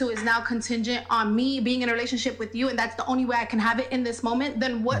upgraded me to is now contingent on me being in a relationship with you, and that's the only way I can have it in this moment.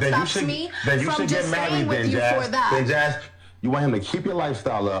 Then what Then stops me then you from should just get staying married with then, you Jazz. for that? Then Jazz, you want him to keep your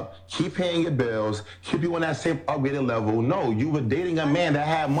lifestyle up, keep paying your bills, keep you on that same upgraded level. No, you were dating a man that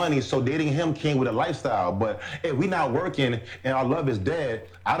had money, so dating him came with a lifestyle. But if we not working and our love is dead,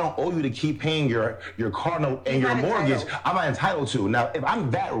 I don't owe you to keep paying your car note and your not mortgage. entitled. I'm not entitled to. Now, if I'm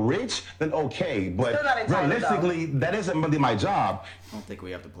that rich, then okay. But Still not entitled, realistically, that isn't really my job. I don't think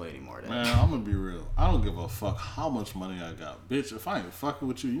we have to play anymore of that. Man, I'm gonna be real. I don't give a fuck how much money I got, bitch. If I ain't fucking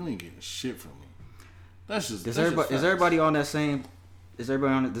with you, you ain't getting shit from me. That's just. Is that's everybody just is everybody on that same? Is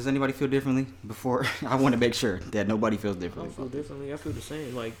everybody on it? Does anybody feel differently? Before I want to make sure that nobody feels I differently. feel differently. I feel the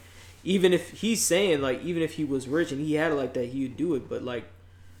same. Like, even if he's saying, like, even if he was rich and he had it like that, he would do it. But like,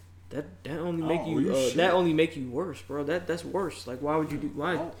 that only make Oh, you you shit. that only make you worse, bro. That's worse. Like, why would you do?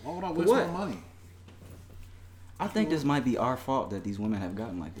 Why? Why would I For waste what? my money? I think this might be our fault that these women have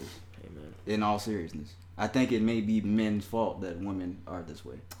gotten like this. Hey, man. In all seriousness, I think it may be men's fault that women are this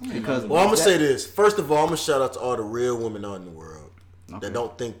way. Because Well, I'm gonna that- say this. First of all, I'm gonna shout out to all the real women out in the world Okay. that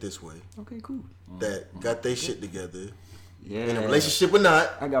don't think this way, Okay, cool. that got their shit together Yeah. in a relationship or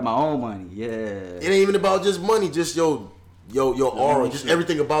not. I got my own money. Yeah. It ain't even about just money, just your aura, just shit.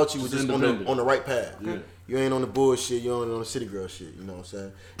 everything about you was Just just independent. on the right path. Yeah. You ain't on the bullshit, you ain't on the city girl shit, you know what I'm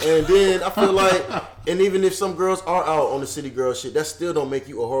saying? And then I feel like, and even if some girls are out on the city girl shit, that still don't make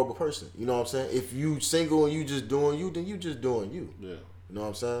you a horrible person. You know what I'm saying? If you single and you just doing you, then you just doing you. Yeah. You know what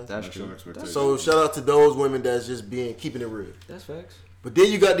I'm saying? That's That's your true. expectation. So shout out to those women that's just keeping it real. That's facts. But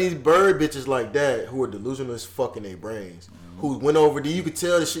then you got these bird bitches like that who are delusional as fuck in their brains. Who went over there, you could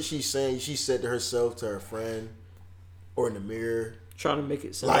tell the shit she's saying, she said to herself, to her friend, or in the mirror. Trying to make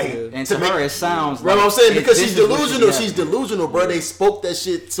it sound Like, good. And to to make- her, it sounds Bro, like I'm saying because this she's is what delusional. should be She's happening. delusional, bro. They spoke that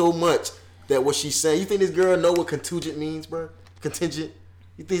shit so much that what she's saying. You think this girl know what contingent means, bro? Contingent.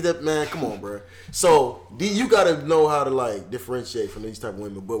 You think that, man? Come on, bro. So you gotta know how to like differentiate from these type of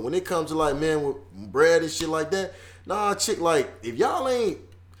women. But when it comes to like men with bread and shit like that, nah, chick, like if y'all ain't,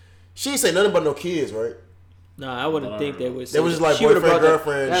 she ain't say nothing about no kids, right? Nah, I wouldn't think they would. They was just like she would've boyfriend, brought that-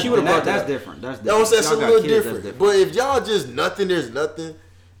 girlfriend. She would have brought That's that. different. That's That different. was that's a Y'all got little kids, that's different. But if y'all just nothing, there's nothing.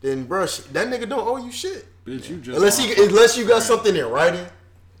 Then, bro, that nigga don't owe you shit. Bitch, you just Unless you got something in writing.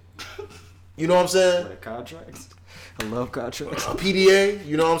 You know what I'm saying? What, a contract? I love contracts. A PDA.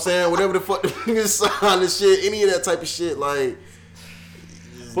 You know what I'm saying? Whatever the fuck the niggas sign and shit. Any of that type of shit. Like,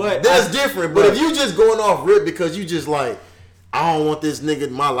 But that's different. But if you just going off rip because you just like, I don't want this nigga,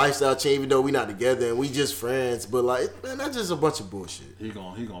 my lifestyle change, even though we not together and we just friends. But like, man, that's just a bunch of bullshit. He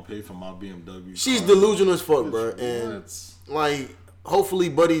gonna pay for my BMW. She's car. delusional as fuck, bro. What? And like, hopefully,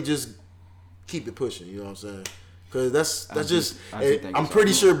 buddy, just keep it pushing. You know what I'm saying? Because that's just. I'm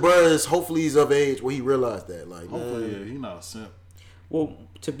pretty sure, bro, hopefully he's of age where he realized that. Like, Hopefully, man, yeah, he not a simp. Well,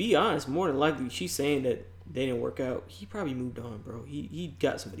 to be honest, more than likely, she's saying that they didn't work out. He probably moved on, bro. He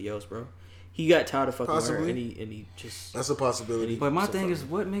got somebody else, bro. He got tired of fucking with her, and he just. That's a possibility. But my thing is,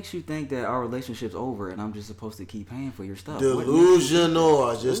 what makes you think that our relationship's over and I'm just supposed to keep paying for your stuff? Delusional.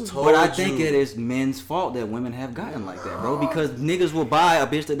 I just told you. But I think it is men's fault that women have gotten like that, bro. Because niggas will buy a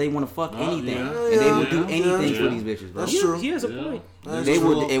bitch that they want to fuck anything, and they will do anything for these bitches, bro. That's true. He has a point. They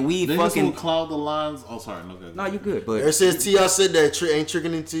would, and we Niggas fucking will cloud the lines. Oh, sorry, no good. No, you good, but Ever since T.I. said that, ain't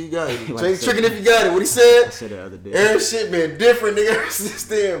tricking until you got it. Like Ain't I tricking said- if you got it. What he said? I said the other day. Every shit been different, nigga, ever since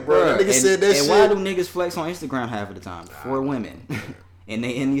then, bro. That nigga and, said that and shit. why do niggas flex on Instagram half of the time for women? And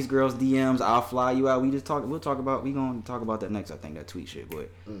they in these girls' DMs, I'll fly you out. We gonna talk about that next. I think that tweet shit, but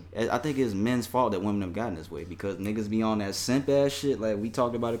I think it's men's fault that women have gotten this way because niggas be on that simp ass shit like we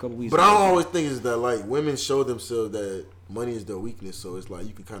talked about a couple weeks But ago. I always think is that like women show themselves that money is their weakness, so it's like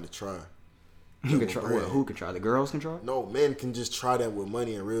you can kind of try. Who can try? What, who can try? The girls can try. No, men can just try that with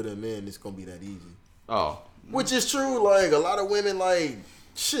money and reel them in. It's gonna be that easy. Oh, Which is true. Like a lot of women, like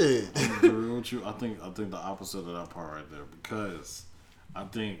shit. I'm gonna be real with you. I think the opposite of that part right there because I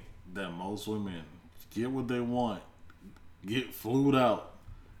think that most women get what they want, get flued out,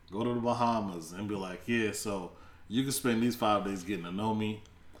 go to the Bahamas, and be like, yeah, so you can spend these 5 days getting to know me,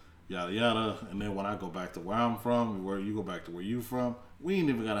 yada yada, and then when I go back to where I'm from, where you go back to where you from, we ain't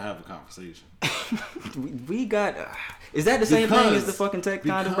even gotta have a conversation. we got. Is that the same thing as the fucking tech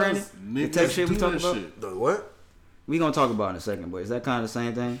kind of Brandon? The tech shit we talking about. Shit. The what? We gonna talk about it in a second, but is that kind of the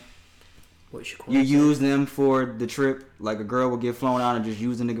same thing? What You use them for the trip, like a girl will get flown out and just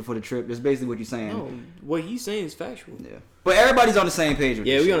use the nigga for the trip. That's basically what you're saying. No, what he's saying is factual. Yeah, but everybody's on the same page. With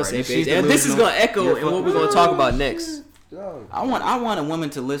Yeah, this we shit, on the right? same If page. she's And this is delusional, gonna echo you're in what fucking- we're gonna talk about next. I want a woman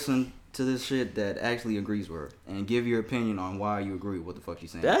to listen to this shit that actually agrees with her and give your opinion on why you agree with what the fuck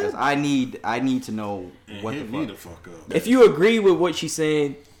she's saying. That- Because I need to know And what hit the me fuck. the fuck up. If you agree with what she's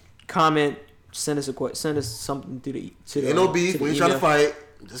saying, comment, send us something to the Ain't no beef. to the We ain't trying to email. fight.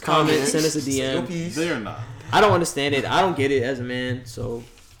 Just Comment, comment. send us a DM. No peace. They're not. I don't understand it. I don't get it as a man. So,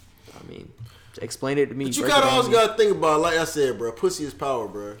 I mean, explain it to me. But you break it down always to me. gotta think about, like I said, bro. Pussy is power,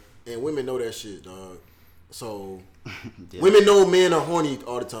 bro, and women know that shit, dog. So Yeah. women know men are horny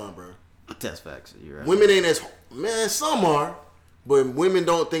all the time, bro. That's facts. You're right. Women ain't as man. Some are, but women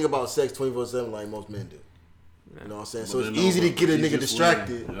don't think about sex 24/7 like most men do. You know what I'm saying? So But it's they know easy to what get a he nigga just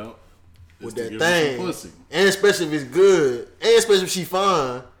distracted went in. Yep. with Just to that give him some thing, pussy. and especially if it's good, and especially if she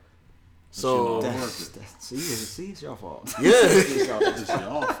fine. So See, it's your fault. yeah. It's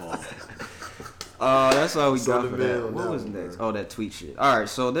y'all fault. That's all we So got the for man that. on What that was one, next? bro. Oh, that tweet shit. All right,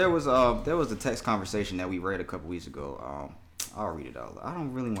 so there was a text conversation that we read a couple weeks ago. I'll read it out. I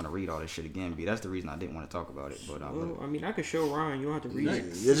don't really want to read all this shit again, B. That's the reason I didn't want to talk about it. But Well, I mean, I could show Ryan. You don't have to read it.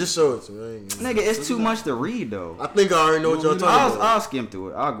 Yeah, just show it to me. nigga, it's too much to read though. I think I already know what y'all talking about. I'll skim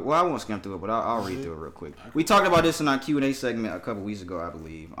through it. I won't skim through it, but I'll read through it real quick. We talked about this in our Q&A segment a couple weeks ago, I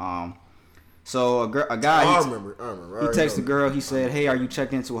believe. So a guy. I he- remember. I He already texted the know. girl. He said, "Hey, are you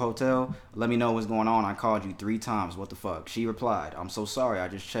checked into a hotel? Let me know what's going on. I called you 3 times. What the fuck?" She replied, "I'm so sorry. I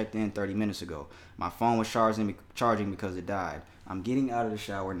just checked in 30 minutes ago. My phone was charging because it died. I'm getting out of the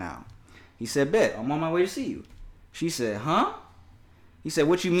shower now." He said, "Bet. I'm on my way to see you." She said, "Huh?" He said,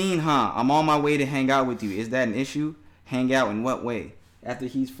 "What you mean, huh? I'm on my way to hang out with you. Is that an issue? Hang out in what way?" After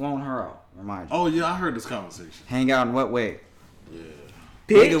he's flown her out. Remind you. Oh yeah, I heard this conversation. Hang out in what way? Yeah.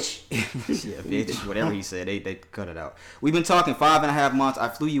 Bitch. Yeah, bitch. Whatever he said, they cut it out. We've been talking 5.5 months. I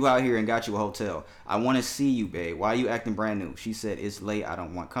flew you out here and got you a hotel. I want to see you, babe. Why are you acting brand new? She said, "It's late. I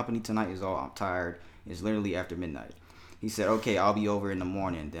don't want company tonight. Is all. I'm tired. It's literally after midnight." He said, "Okay, I'll be over in the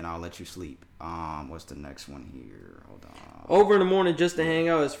morning. Then I'll let you sleep." What's the next one here? Hold on. Over in the morning just to hang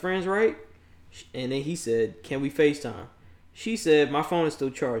out as friends, right? And then he said, "Can we FaceTime?" She said, my phone is still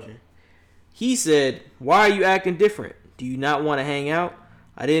charging. He said, why are you acting different? Do you not want to hang out?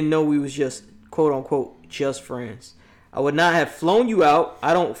 I didn't know we was just, quote unquote, just friends. I would not have flown you out.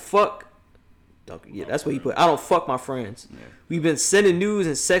 I don't fuck. Yeah, that's what he put. I don't fuck my friends. Yeah. We've been sending news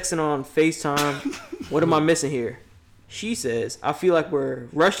and sexing on FaceTime. What am I missing here? She says, I feel like we're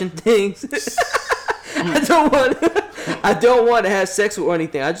rushing things. I don't want to have sex or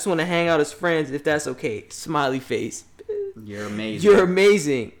anything. I just want to hang out as friends if that's okay. Smiley face. You're amazing. You're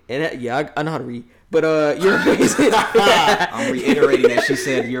amazing. And I know how to read. But you're amazing. I'm reiterating that she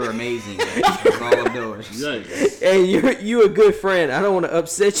said you're amazing. That's all I'm doing. And you're a good friend. I don't want to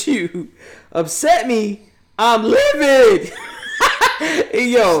upset you. Upset me? I'm livid.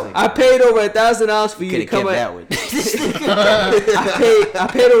 Yo, I paid over $1,000 for you to come out. I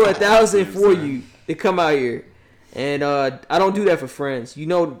paid over $1,000 for you to come out here, and I don't do that for friends. You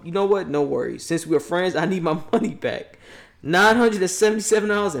know what? No worries. Since we're friends, I need my money back.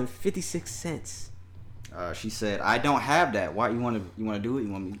 $977.56. She said, "I don't have that. Why you want to do it?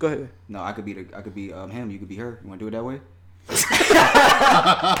 You want me? Go ahead. No, I could be him. You could be her. You want to do it that way?"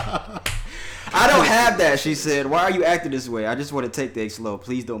 I don't have that, she said. Why are you acting this way? I just want to take things slow.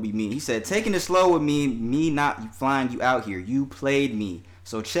 Please don't be mean. He said, taking it slow would mean me not flying you out here. You played me.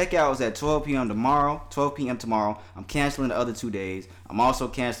 So checkout is at 12 p.m. tomorrow. I'm canceling the other 2 days. I'm also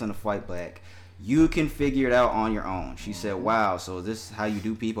canceling the flight back. You can figure it out on your own. She said, wow, so is this how you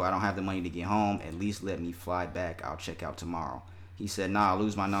do people? I don't have the money to get home. At least let me fly back. I'll check out tomorrow. He said, nah, I'll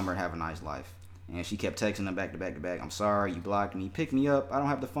lose my number and have a nice life. And she kept texting him back to back to back. I'm sorry, you blocked me. Pick me up. I don't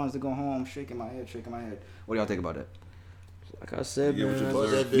have the funds to go home. Shaking my head. What do y'all think about that? Like I said,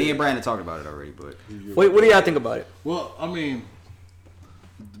 man. Me and Brandon talked about it already, but... Wait, what do y'all think about it? Well, I mean,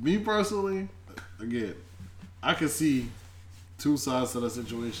 me personally, again, I can see two sides to that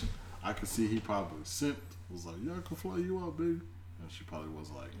situation. I can see he probably was like, yeah, I can fly you out, baby. And she probably was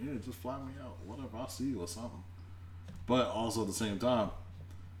like, yeah, just fly me out. Whatever, I'll see you or something. But also at the same time,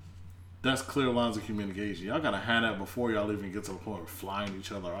 that's clear lines of communication. Y'all gotta have that before y'all even get to the point of flying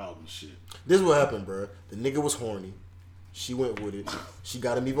each other out and shit. This is what happened, bro. The nigga was horny. She went with it. She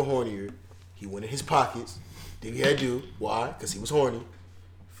got him even hornier. He went in his pockets. Did what he had to do. Why? Because he was horny.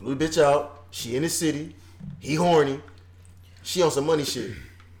 Flew the bitch out. She in the city. He horny. She on some money shit.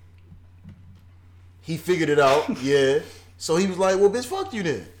 He figured it out. Yeah. So he was like, well, bitch, fuck you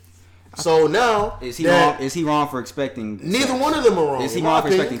then. So now is he wrong? Is he wrong for expecting? Neither sex? One of them are wrong. Is he wrong for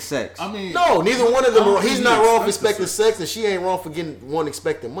expecting sex? I mean, no, neither one of them are wrong. He's not wrong for expecting sex, and she ain't wrong for getting one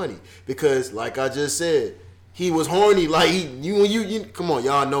expecting money. Because, like I just said, he was horny. Like you come on,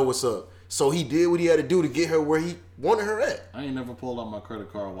 y'all know what's up. So he did what he had to do to get her where he wanted her at. I ain't never pulled out my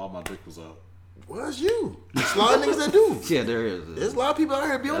credit card while my dick was out. Well, that's you. There's a lot of niggas that do. Yeah, there is. There's a lot of people out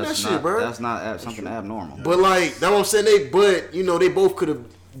here be on that shit, bro. That's not something abnormal. But like, that's what I'm saying. They both could have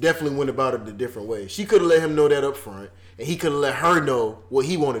definitely went about it a different way. She could have let him know that up front, and he could have let her know what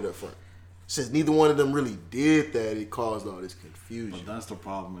he wanted up front. Since neither one of them really did that, it caused all this confusion. But that's the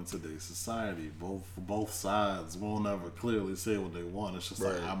problem in today's society. Both sides won't ever clearly say what they want. It's just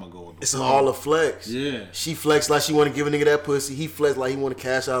like, I'm gonna go with the It's all a flex. Yeah. She flexed like she want to give a nigga that pussy. He flexed like he want to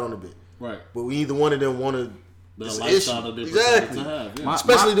cash out on a bit. Right. But neither one of them want to. The lifestyle that they exactly. To have, yeah.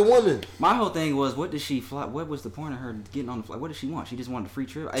 Especially the woman. My whole thing was, what did she fly? What was the point of her getting on the flight? What did she want? She just wanted a free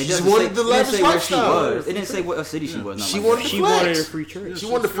trip. She just wanted the lavish lifestyle. It didn't say what city she was. She wanted she wanted a free trip. She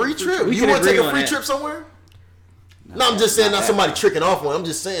wanted a free trip. You want to take a free trip somewhere? No, I'm just saying, not somebody tricking off one. I'm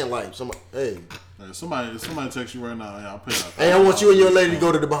just saying, like, somebody, hey. Somebody text you right now. Hey, I'll pay that. Hey, I want you and your lady to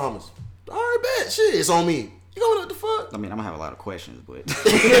go to the Bahamas. All right, bet. Shit, it's on me. You going what the fuck? I mean, I'm gonna have a lot of questions, but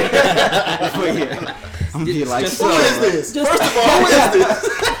yeah, I'm gonna be like, who is this? First of all, who is this?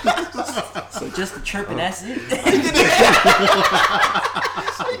 So just the chirp and that's it. Let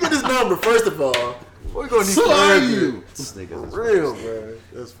me get his number. First of all, we're gonna need so are you? For real, bro.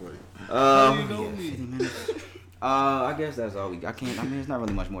 That's funny. 50 minutes. I guess that's all we. I mean, there's not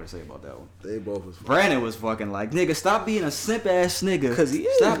really much more to say about that one. They both was. Brandon was fucking like, nigga, stop being a simp ass nigga. Cause he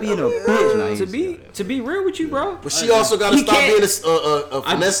is. Stop being a bitch. Nah, to be real with you, bro. But she also got to stop being a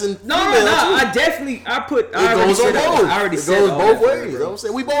finessing. No. I already said it goes both ways. You know what I'm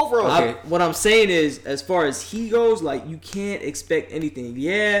saying? We both wrong. Okay. What I'm saying is, as far as he goes, like, you can't expect anything.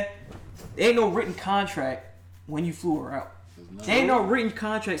 Yeah, there ain't no written contract when you flew her out. There ain't no written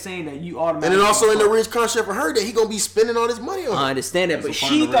contract saying that you automatically. And then also in the written contract for her that he gonna be spending all his money on. I understand that, but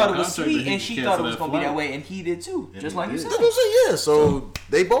she thought it was sweet, and she thought it was gonna be that way, and he did too. Just like you said. That's what I'm saying. Yeah. So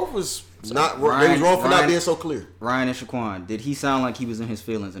they both was So they was wrong for not being so clear. Ryan and Shaquan, did he sound like he was in his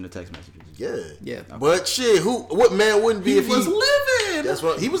feelings in the text messages? Yeah. Okay. But shit, what man wouldn't be if he was living? That's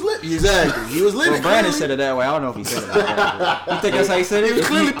what he was living. Exactly. He was living. Well, Brandon said it that way. I don't know if he said it that way. You think that's how he said it? He was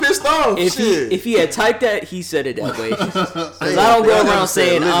clearly pissed off. If he had typed that, he said it that way. Because I don't go around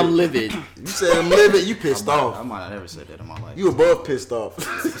saying I'm livid. You said I'm livid. You pissed off. I might have never said that in my life. You above pissed off.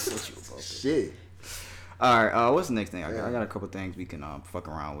 Shit. All right. What's the next thing? I got a couple things we can fuck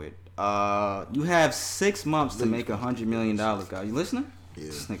around with. You have 6 months to make $100 million, guys. You listening? Yeah.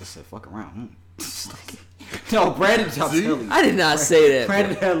 This nigga said fuck around. No, Brandon, I did not say that.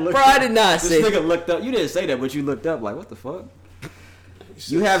 Bro, I did not say that. This nigga looked up. You didn't say that, but you looked up like, what the fuck?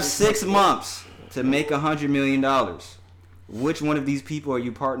 You have 6 months to make $100 million. Which one of these people are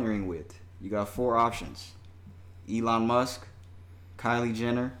you partnering with? You got 4 options: Elon Musk, Kylie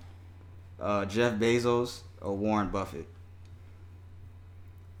Jenner, Jeff Bezos, or Warren Buffett.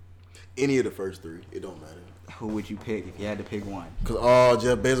 Any of the first 3, it don't matter. Who would you pick if you had to pick one? Cause all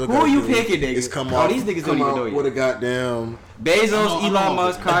Jeff Bezos. Who are you picking, nigga? It's come these niggas don't even know yet. With a goddamn Bezos, Elon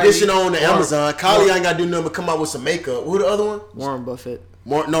Musk, Kylie. Addition on the Amazon. Kylie ain't got to do nothing but come out with some makeup. Who the other one? Warren Buffett.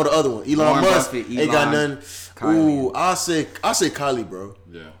 No, the other one. Elon Musk Buffett, ain't got nothing. Kylie. Ooh, I say Kylie, bro.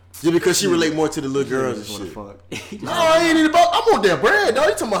 Yeah. Just because she relate more to the little girls and shit. Fuck. No, I ain't about. I want that bread, dog.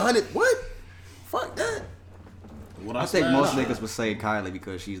 You talking about 100? What? Fuck that. I think most niggas would say Kylie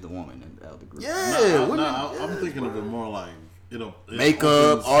because she's the woman of the group. Yeah, I'm thinking of it more like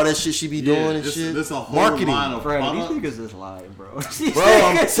makeup, all that shit she be doing and shit. This a whole marketing. line of Bro, products. these niggas is lying, bro. Bro,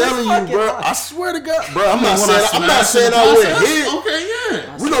 I'm telling you, bro. I swear to God, bro. I'm not saying I wouldn't hit. Okay,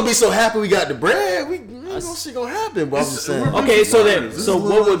 yeah. We're gonna be so happy we got the bread. We ain't shit gonna happen. But I'm just saying. Okay, so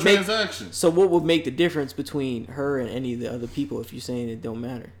what would make the difference between her and any of the other people if you're saying it don't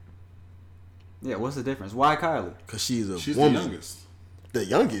matter? Yeah, what's the difference? Why Kylie? Because she's the woman. youngest. The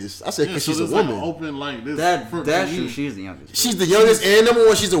youngest? I said because she's a woman. Like open like this. That's true. She's the youngest. She's the youngest, and number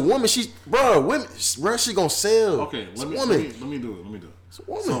one, she's a woman. Women. Bro, she gonna sell. Okay, let me do it. It's a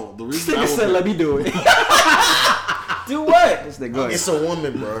woman. So the reason I said, let me do it. Do what? This nigga. It's a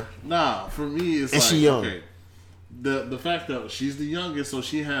woman, bro. Nah, for me, it's and like she young. Okay, the fact that she's the youngest, so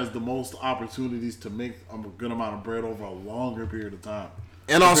she has the most opportunities to make a good amount of bread over a longer period of time.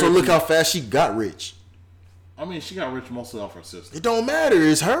 And also, look how fast she got rich. I mean, she got rich mostly off her sister. It don't matter.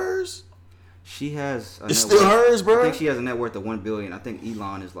 It's hers. She has. It's still hers, bro. I think she has a net worth of $1 billion. I think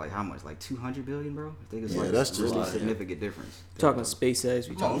Elon is like how much? Like $200 billion, bro. I think it's that's just really significant difference. Talking SpaceX.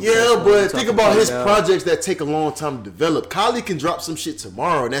 We talking. Yeah, but think about his projects that take a long time to develop. Kylie can drop some shit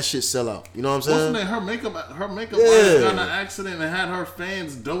tomorrow and that shit sell out. You know what I'm saying? Wasn't it her makeup artist got in an accident and had her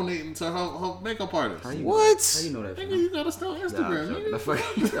fans donating to her makeup artist? What? How you know that? Nigga, you gotta steal Instagram, nigga.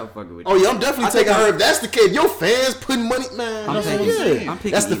 Fucking with oh yeah, I'm definitely taking her. If that's the case, your fans putting money, man. I'm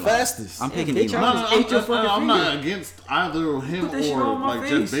picking that's the Elon. fastest. I'm picking Elon. I'm not against either him or like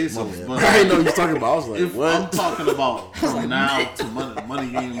Jeff Bezos, but I didn't know you was talking about. I was like, if what? I'm talking about from now to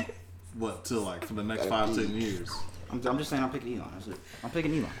money game, to like for the next 5-10 years. I'm just saying I'm picking Elon. That's it. I'm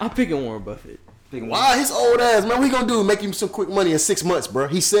picking Elon. I'm picking Warren Buffett. Why his old ass, man? What he gonna do? Make him some quick money in 6 months, bro.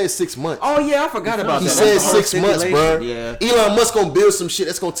 He said 6 months. Oh yeah, I forgot about that. He said 6 months, bro. Yeah. Elon Musk gonna build some shit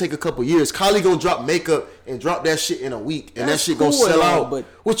that's gonna take a couple years. Kylie gonna drop makeup and drop that shit in a week, and that shit gonna sell out. But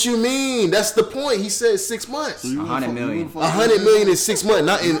what you mean? That's the point. He said 6 months. 100 million. 100 million in 6 months,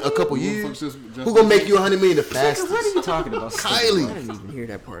 not in a couple years. Who gonna make you 100 million the fastest? What are you talking about? Kylie. I didn't even hear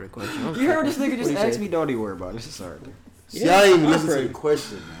that part of the question. You heard this nigga just ask me, don't even worry about it. Sorry. See, I ain't even listen to the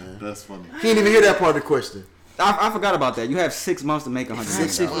question, man. That's funny. He didn't even hear that part of the question. I forgot about that. You have 6 months to make $100 million.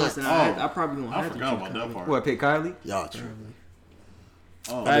 6 months, and I probably won't have to. I forgot about that part. What, pick Kylie? Y'all true.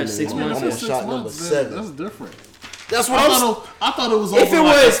 I have 6 months. I'm on shot number 7. That's different. That's what I thought it was. If it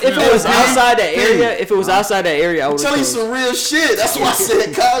was outside that area, I would tell you some real shit. That's why I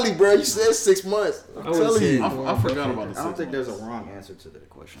said Kylie, bro. You said 6 months. I'm telling you. I forgot about it. I don't think there's a wrong answer to the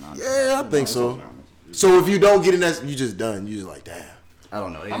question. Honestly. Yeah, I think so. So if you don't get in that, you just done. You just like, damn. I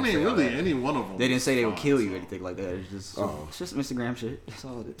don't know. I mean, really, any one of them. They didn't say they would kill you or anything like that. It's just, it's just Instagram shit. That's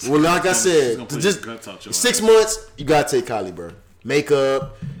all it is. Well, like I said, just 6 months, you gotta take Kylie, bro.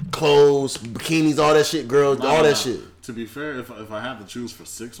 Makeup, clothes, bikinis, all that shit, girls, all that shit. To be fair, if I had to choose for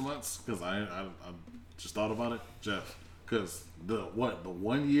 6 months, because I just thought about it, Jeff, because the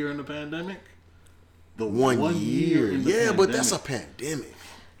 1 year in the pandemic, the one year, in the pandemic, but that's a pandemic.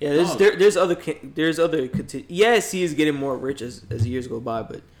 Yeah, there's other. Yes, he is getting more rich as years go by,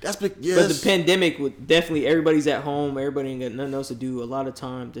 but but the pandemic would definitely. Everybody's at home. Everybody ain't got nothing else to do. A lot of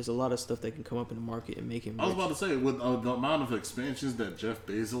time, there's a lot of stuff that can come up in the market and make him rich. I was about to say, with the amount of expansions that Jeff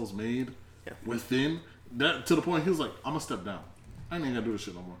Bezos made within that, to the point he was like, I'm gonna step down. I ain't gonna do this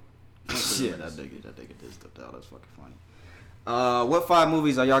shit no more. Shit, I dig it. This stuff out. That's fucking funny. What 5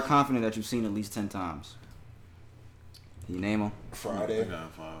 movies are y'all confident that you've seen at least 10 times? Can you name them? Friday. I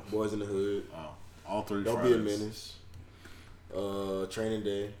got 5. Boys in the Hood. All 3 Don't Fridays. Be a Menace. Training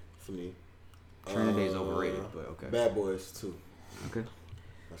Day for me. Training Day is overrated, but okay. Bad Boys too. Okay.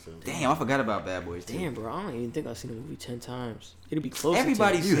 That's it. Damn, I forgot about Bad Boys too. Damn, bro, I don't even think I've seen a movie 10 times. It'd be close.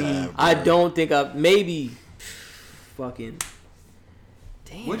 Everybody's to 10. seen. I don't think I've maybe. Fucking.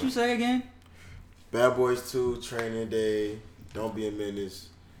 Damn. What'd you say again? Bad Boys 2, Training Day, Don't Be a Menace,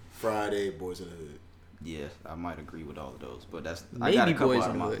 Friday, Boys in the Hood. Yeah, I might agree with all of those, but that's Maybe I got a couple Boys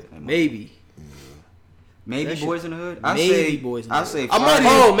out in of the my Hood. Maybe. Maybe That Boys shit- in the Hood. Maybe Boys in the I Hood. say I might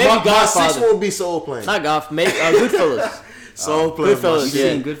Oh, maybe my Godfather. 6 won't be Soul Plane. Not Golf. Maybe Goodfellas. Soul Plane. Goodfellas, You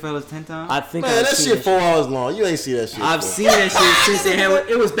yeah. seen Goodfellas 10 times? I think Man, I've that seen shit 4 hours long. You ain't see that shit. I've before. seen that shit since they had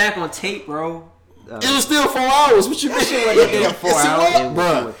it was back on tape, bro. It was still 4 hours. What you mean? Yeah, 4 hours.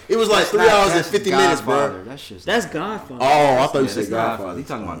 Bro, it was like 3 hours and 50 minutes, bro. That's just That's Godfather. Oh, I thought you yeah, said that's Godfather. You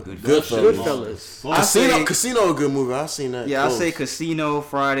talking about Goodfellas? Goodfellas. Goodfellas. Casino, a good movie. I've seen that. Yeah, I close. say Casino,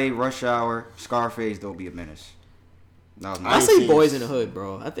 Friday, Rush Hour, Scarface, Don't Be a Menace. That was my I ain't say seen Boys it. in the Hood,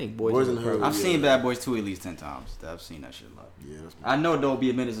 bro. I think Boys in the Hood. I've yeah. seen Bad Boys 2 at least 10 times. I've seen that shit a lot. Yeah, that's I know Don't Be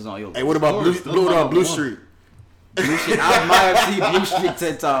a Menace is on your list. Hey, what about Blue Street? Blue Street? I might have seen Blue Street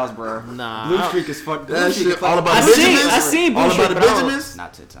 10 times, bro. Nah. Blue Street is fucked. That shit all about I the seen Benjamins? Blue All Street, about the but I don't- Benjamins?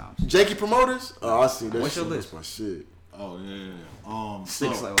 Not 10 times. Janky Promoters? Oh, I see that What's shit. your list? That's my shit. Oh yeah.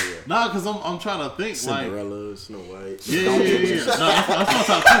 Six, So, like, oh, yeah. Nah, cause I'm trying to think like. Cinderella, Snow White. Yeah. No, that's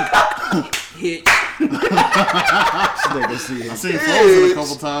my top 2. Hit. I seen Frozen a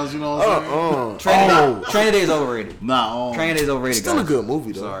couple times. You know what I'm saying? Training Day is overrated. Nah. Training Day is overrated. Still a guys. good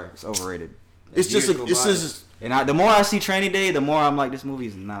movie, though. Sorry, it's overrated. It's just Years a- go it's by, just- and the more I see Training Day, the more I'm like, this movie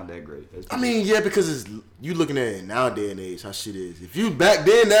is not that great. I mean, yeah, because it's you looking at it now day and age, how shit is. If you back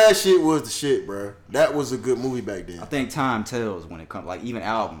then, that shit was the shit, bro. That was a good movie back then. I think time tells when it comes, like even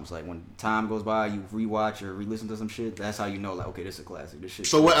albums, like when time goes by, you rewatch or re-listen to some shit. That's how you know, like, okay, this is a classic. This shit.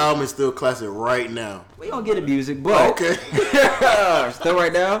 So what album is still classic right now? We don't get the music, but Oh, okay. still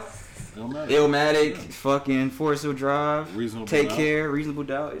right now. Illmatic. Illmatic, fucking Forest Hill Drive, Reasonable Take Doubt. Care, Reasonable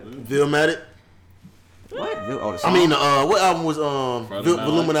Doubt. Yeah. Vilmatic. What? Oh, the I song? mean, what album was Friday Night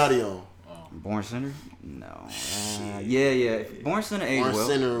Illuminati on? Born Center? No. Yeah. Born Center aged Born well.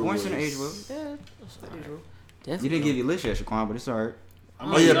 Center Born was- Center aged well. Yeah. You didn't give your list yet, Shaquan, but it's alright.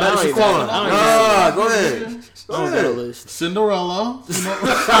 Oh yeah, I Better don't even- Shaquan. I don't Nah, go ahead. I don't got a list. Cinderella.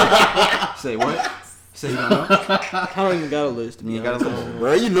 Say what? Say you don't know? I don't even got a list. You ain't got a list?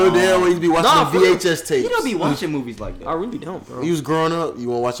 Bro, you know damn well you be watching Nah, the for real. VHS tapes. You don't be watching movies like that. I really don't, bro. When you was growing up, you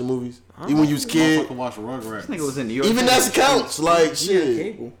weren't watching movies? Even when you was a kid? Motherfucker watch Rugrats. This nigga was in New York. Even City. that counts. Like, Yeah, shit.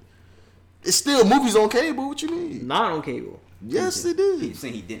 cable. It's still movies on cable. What you mean? Not on cable. Yes, it He's did.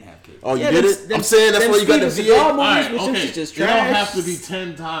 saying he didn't have kids. Oh, you Yeah, did them- it? them- I'm saying that's them why you got the Steven Seagal VA. movies, Alright, which okay. is just It don't trash. have to be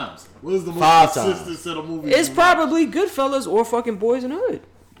 10 times. What is the most 5 consistent times. set of movies? It's you probably Goodfellas or fucking Boys in the Hood.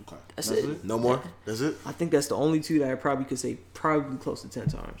 Okay. That's it. No more? That's it? I think that's the only two that I probably could say probably close to 10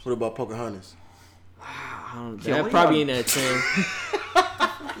 times. What about Pocahontas? I don't, Yeah, that what probably y'all- in that 10.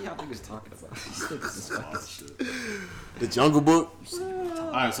 Y'all niggas talking about these niggas. The Jungle Book?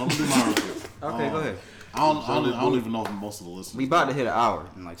 Alright, so I'm gonna do mine real quick. Okay, go ahead. I don't even know if most of the listeners. We about to hit an hour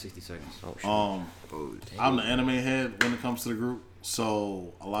in like 60 seconds. I'm the anime head when it comes to the group,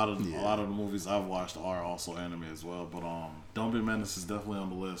 so a lot of the movies I've watched are also anime as well. But Don't Be a Menace is definitely on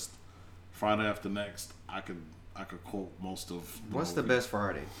the list. Friday After Next, I could quote most of. What's the movie. best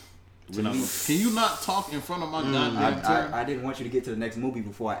Friday? Can you not talk in front of my goddamn turn? I didn't want you to get to the next movie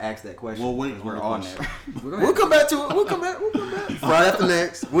before I asked that question. Well, wait, 'cause we're hold on on. there. We'll come back to it. We'll come back. Friday After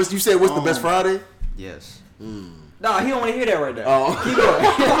Next. You said what's the best Friday? Yes. No, he don't want to hear that right there. Oh. Keep going.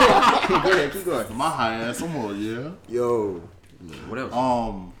 Go ahead, keep going. My high ass, I'm more, yeah. Yo. What else?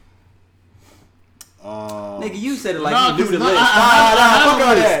 Nigga, you said it like Nah, you knew 'cause the nah, list. I Fuck know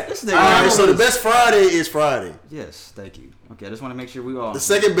all this. that. This nigga. Alright, so the best Friday is Friday. Yes, thank you. Okay, I just want to make sure we all. The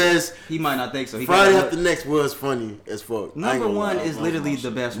second best, He might not think so. He Friday gotta After look. Next was funny as fuck. I ain't Number gonna one lie. is literally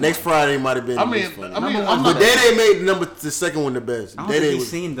the best Next one. Friday might have been I the mean, most funny. I'm But not. Day made the second one the best. I don't Day think Day he's was.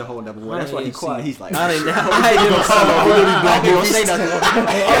 seen the whole number one. That's I why he ain't quiet. seen- He's like, I didn't know. I didn't even say nothing.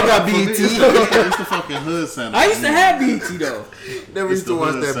 I got BET. It's the fucking hood center. I used to have BET though. Never It's used to the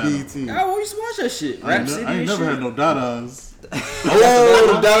watch hood that center. BET. I always watch that shit. Rap City I ain't and never shit. had no dadas.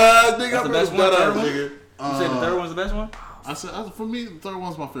 Oh, the Dadas, nigga. That's the I best the one, Dadas, third one? nigga. You said the third one's the best one? For me, the third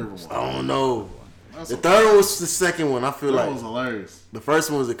one's my favorite one. I don't know. That's The a- third one was the second one. I feel that like was hilarious. the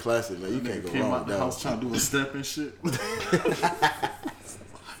first one was a classic, man. You can't Nigga go came wrong out with the that house one. trying to do a step and shit.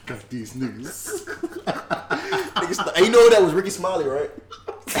 Got these niggas. Niggas, and you know that was Ricky Smiley, right?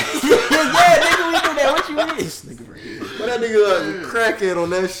 nigga, we do that. What you mean? This nigga right here. But that nigga crackhead on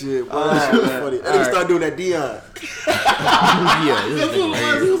that shit, bro. That shit was funny. That nigga started doing that Dion.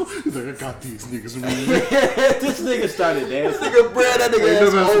 He's like, I got these niggas. This nigga started dancing. Nigga, Brad, that nigga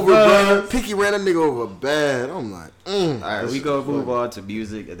ass over, bro. Pinky ran that nigga over bad. I'm like, All right, we go move on to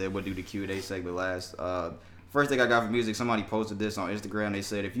music, and then we'll do the Q&A segment last. First thing I got for music, somebody posted this on Instagram. They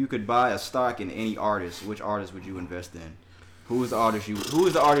said, if you could buy a stock in any artist, which artist would you invest in? Who is the artist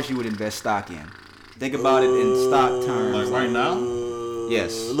you would invest stock in? Think about it in stock terms. Like right now?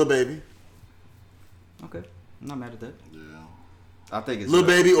 Yes. Lil Baby. Okay, I'm not mad at that. Yeah. I think it's Lil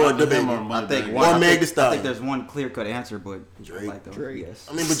Baby or the Baby. I think Or Meg Thee I Stallion. think there's one clear cut answer, but Drake. like Drake. Yes.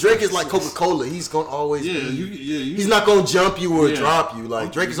 I mean, but Drake is like Coca-Cola. He's gonna always Yeah, be. you He's not gonna jump you or drop you.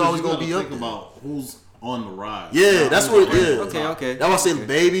 Like Drake is always gonna be up think there. about who's on the rise. Yeah, that's what it is. Okay. That's why I say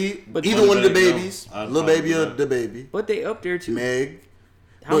Baby. But Either one of the Baby, babies, no. I'd Lil probably Baby do or that. the Baby, But they up there too. Meg.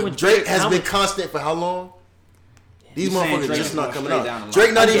 How But much Drake has how been much- constant for how long? These You saying motherfuckers Drake just is not going coming straight out. down the line.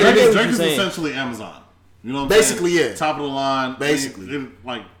 Drake not even. I get what Drake you're is saying. essentially Amazon. You know what I'm Basically, saying? yeah. Top of the line. Basically.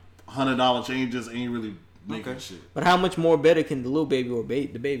 Like $100 changes ain't really making shit. But how much more better can the Lil Baby or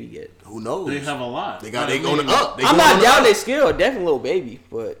the Baby get? Who knows? They have a lot. They got I they on mean, the up. They I'm going not on down the their up. scale. Definitely Lil Baby,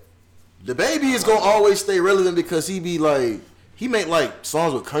 but The Baby is gonna always stay relevant because he be like he make like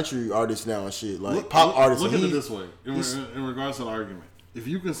songs with country artists now and shit, like pop artists. Look and at it he- this way. In regards to the argument, if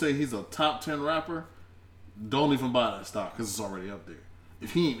you can say he's a top 10 rapper, don't even buy that stock because it's already up there.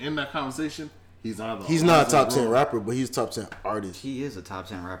 If he ain't in that conversation, he's either He's not a top 10 rapper, but he's a top 10 artist. He is a top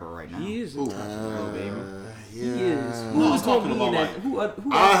 10 rapper right now. he is. Lil Baby. He is. No, Who's I'm gonna talking be in about that? like. Who I else?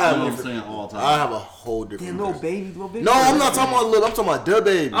 You have know what I'm different. saying all the time. I have a whole different. Lil list. Baby. No, I'm not talking about Lil. I'm talking about Da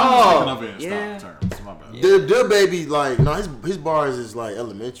Baby. I'm just thinking of it in yeah. stock terms. My bad. Da Baby, like, no, his bars is like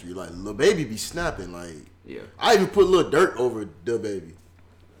elementary. Like Lil Baby be snapping. Like, Yeah. I even put Lil Durk over Da Baby.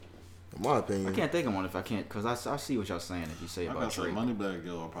 In my opinion. I can't think of one if I can't, because I see what y'all saying if you say Like I about said, Drake. Moneybag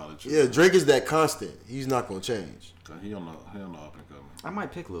Yo will probably choose. Yeah, Drake is that constant. He's not gonna change. He on the up and coming. I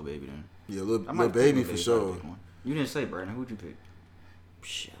might pick Lil Baby then. Yeah, I Lil might pick Baby Lil for if I sure. pick one. You didn't say, Brandon. Who'd you pick?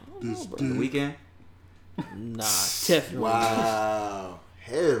 Shit, I don't know, bro. The Weeknd? Nah, definitely. Wow.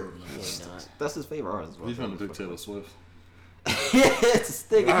 Hell no. That's his favorite artist. He's gonna pick Taylor Swift. It's a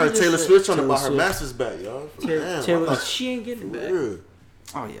stick. I heard Taylor Swift trying to Taylor buy her Swift. masters back, y'all. Damn, Taylor, I thought- she ain't getting it back. Yeah.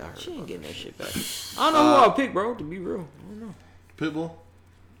 Oh, yeah, I heard. She ain't getting that shit back. I don't know who I'll pick, bro. To be real, I don't know. Pitbull.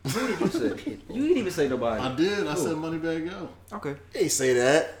 Who did you say? You didn't even say nobody. I did. I said Moneybag Yo. Okay. He ain't say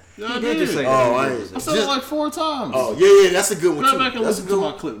that. Yeah, He I did did. just say Oh, that. I He did ain't- just I say said it like 4 times. Oh, yeah, that's a good one Go too. back and That's a listen to good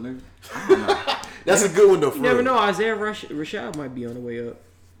my one. clip, nigga. That's a good one though. For You never real. know. Isaiah Rashad might be on the way up.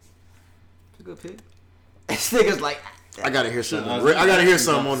 It's a good pick. This nigga's like, I gotta hear something. Shit, I gotta hear Isaiah-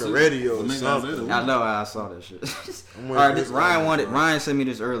 something on the radio or Nigga, something. Isaiah- I know, I saw that shit. I'm All waiting right, for this, this Ryan album, wanted. bro. Ryan sent me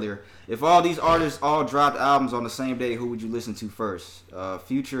this earlier. If all these artists all dropped albums on the same day, who would you listen to first?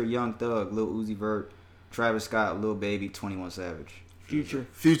 Future, Young Thug, Lil Uzi Vert, Travis Scott, Lil Baby, 21 Savage.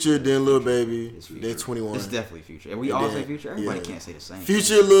 Future, then Lil Baby, It's Future. then 21. It's definitely Future. And we And all then- say Future. Everybody yeah. can't say the same.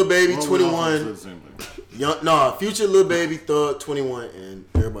 Future, Lil Baby, Well, we all 21. said the same thing. Future, Lil Baby, Thug, 21, and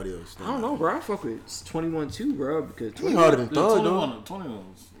everybody else. I don't know, bro. I fuck with 21 too, bro. Because He harder than Yeah, Thug, 21, though. 21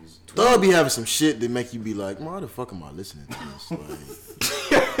 was Thug be having some shit that make you be like, why the fuck am I listening to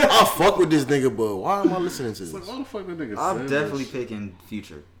this? Like, I fuck with this nigga, but why am I listening to It's like, this? why the fuck that nigga I'm said definitely this? picking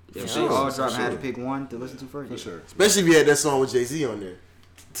Future. If sure, they all for drop, I had to sure. pick one to listen to first. For sure. Especially if you had that song with Jay-Z on there.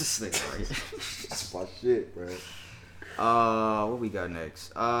 This nigga right. That's my shit, bro. What we got next?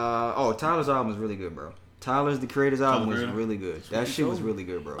 Tyler's album was really good, bro. Tyler's the Creator's album was Creator? really good. That shit was really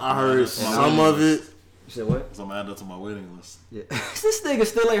good, bro. I heard And some of it. You said what? So I'm adding that to my waiting list. Yeah. This nigga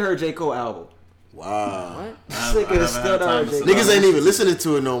still ain't heard J. Cole album. Wow. what? This I nigga haven't still had not time heard to J. sit Cole. Niggas ain't even listening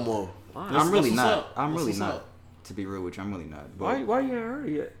to it no more. I'm really That's what's not. up. I'm That's really what's not. up. To be real with you, I'm really not. But Why you ain't heard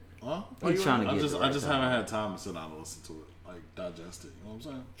it yet? Huh? He's trying to I get just, the I right just time. haven't had time to sit down and listen to it, like digest it. You know what I'm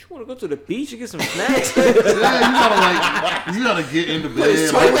saying? You want to go to the beach and get some snacks? Yeah, you gotta get into bed.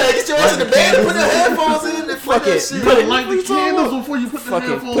 Get your ass in the bed and put the headphones in and fuck that shit. You gotta light the candles before you put the Fuck it.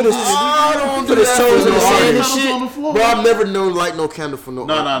 headphones Put on. his- I don't Put do his that toes for in the no sand and artist. shit. On the floor. Bro, I've never known light no candle for no.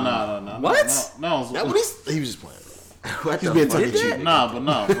 No. What? No. That what he was just playing. what He's the being fuck? tongue in cheek. Nah,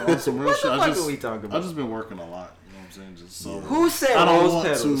 but on some real shit. the fuck are we talking about? I've just been working a lot. You know what I'm saying? Just so. Who said I don't rose want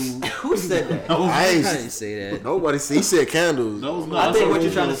petals? to- Who said that? I ain't I didn't say that. nobody. He said candles. Those I think what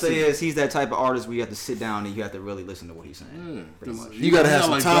you're trying to say is he's that type of artist where you have to sit down and you have to really listen to what he's saying. Pretty much. You gotta have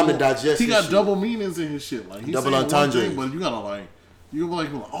some time to double- digest He his got shit. double meanings in his shit. Like he's Double saying one entendres. thing, but you gotta like You be like,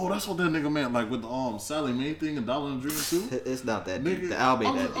 oh, that's what that nigga meant, like with the Sally Mae thing and Dollar and Dream too. It's not that Nigga, deep. The album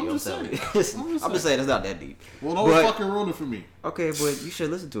ain't that deep. I'm just saying it's not that deep. Well, don't fucking ruin it for me. Okay, but you should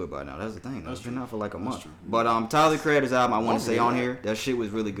listen to it by now. That's the thing. It's been out for like a month. But Tyler the Creator's album, I want to say on here, that shit was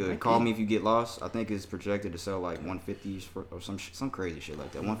really good. Call Me If You Get Lost. I think it's projected to sell like 150 or some crazy shit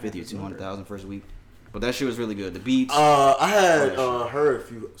like that. 150 or 200,000 first week. But that shit was really good. The beats. I had heard a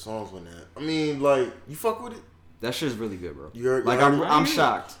few songs on that. I mean, like, you fuck with it? That shit's really good, bro. I'm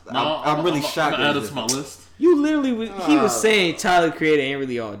shocked. I'm really shocked. I'm add it to my list. You literally, he was saying Tyler Creator ain't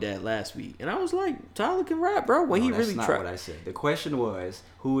really all that last week, and I was like, Tyler can rap, bro. When he really tried. That's not what I said. The question was,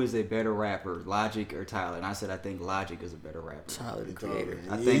 who is a better rapper, Logic or Tyler? And I said I think Logic is a better rapper. Tyler the Creator.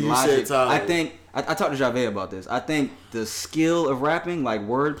 I think Logic. I talked to Javed about this. I think the skill of rapping, like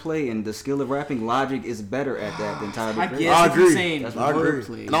wordplay, and the skill of rapping, Logic is better at that than Tyler the Creator. I agree. I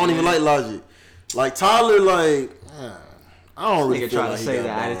agree. And I don't even like Logic. Like Tyler, like I don't really trying to say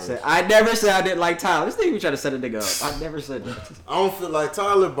that. I never said I didn't like Tyler. This nigga trying to set a nigga up. I never said that. I don't feel like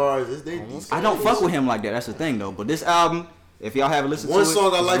Tyler bars. I don't fuck with him like that. That's the thing though. But this album, if y'all haven't listened to it, one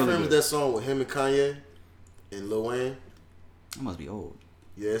song I like from him is that song with him and Kanye and Lil Wayne. That must be old.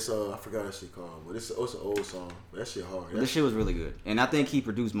 Yeah, it's I forgot that shit called, but it's an old song. That shit hard. This shit was really good, and I think he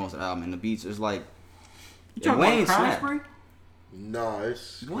produced most of the album. And the beats is like. You talking Wayne about Crime Spree? Nah,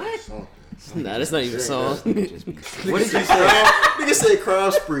 it's what? Something. Nah, that's not even a song. What did you say? Nigga said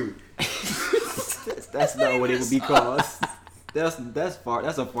Crime Spree. That's not what it would be called. That's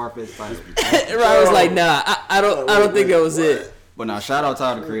a far-fetched title. Right, was like, nah, I don't think that was it. But now, shout out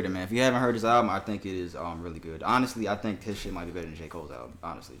Tyler the Creator, man. If you haven't heard his album, I think it is really good. Honestly, I think his shit might be better than J. Cole's album.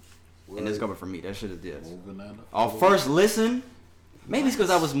 Honestly, and this coming from me, that shit is this. First listen, maybe it's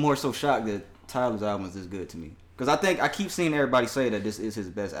because I was more so shocked that Tyler's album was this good to me. Because I keep seeing everybody say that this is his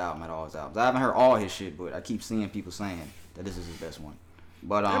best album out of all his albums. I haven't heard all his shit, but I keep seeing people saying that this is his best one.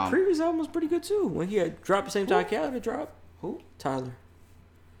 But that previous album was pretty good too. When he had dropped the same time Khaled had dropped. Who? Tyler.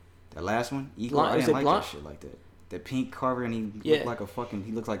 That last one? I didn't like that shit like that. The pink cover and he looked like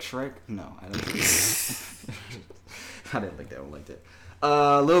he looked like Shrek. No, I didn't. I didn't like that one like that.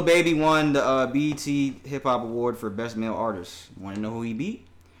 Lil Baby won the BET Hip Hop Award for Best Male Artist. Want to know who he beat?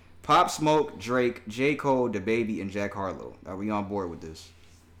 Pop Smoke, Drake, J. Cole, DaBaby, and Jack Harlow. Are we on board with this?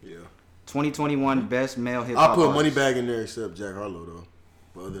 Yeah. 2021 Best Male Hip Hop I'll put Artist. Moneybagg in there except Jack Harlow though.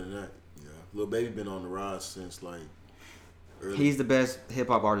 But other than that, yeah. Lil Baby been on the rise since like early. He's the best hip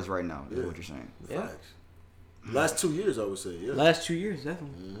hop artist right now, is what you're saying. Yeah. Facts. Last 2 years I would say, yeah. Last 2 years,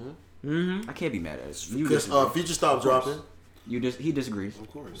 definitely. Mm-hmm. I can't be mad at it. Because Future stopped dropping. He disagrees. Of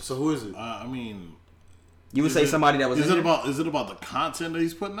course. So who is it? I mean, you would say somebody that was. Is it about the content that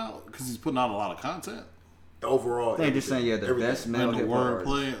he's putting out? Because he's putting out a lot of content. Overall, they're just saying the best male hip hop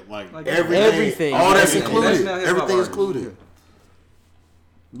wordplay, like everything. All that's included. Everything is included.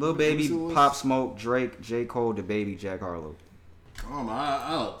 Lil Baby, Pop Smoke, Drake, J. Cole, DaBaby, Jack Harlow. Oh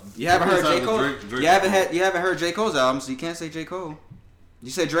no, you haven't heard J. Cole. You haven't heard J. Cole's album, so you can't say J. Cole. You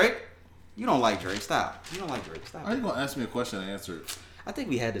say Drake? You don't like Drake. Stop. You don't like Drake. Stop. How you gonna ask me a question and answer it? I think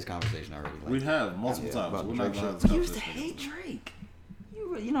we had this conversation already. We have multiple times. We're not gonna have this conversation. You used to hate Drake.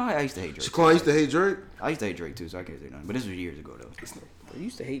 You know how I used to hate Drake. Shaquan used to hate Drake? I used to hate Drake too, so I can't say nothing. But this was years ago though. You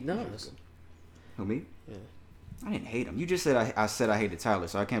used to hate Nas. Who, me? Yeah. I didn't hate him. You just said I said I hated Tyler,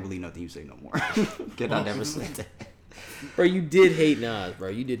 so I can't believe nothing you say no more. Cause I never said that. Bro, you did hate Nas, bro.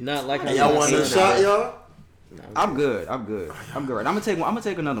 You did not like. Hey, y'all want a shot, y'all? I'm good. I'm good. I'm good. I'm gonna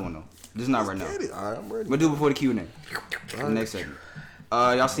take another one though. Just not right now. All right, I'm ready. We'll do it before the Q&A. The next segment.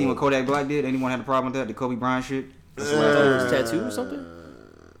 Y'all seen what Kodak Black did? Anyone had a problem with that? The Kobe Bryant shit? His tattoo or something?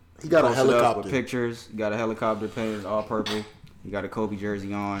 He got a helicopter. With pictures. He got a helicopter painted all purple. He got a Kobe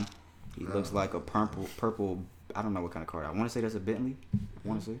jersey on. He looks like a purple. I don't know what kind of car. I want to say that's a Bentley. I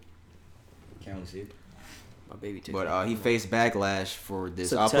want to say. Can't really see it. My baby too. But he faced backlash for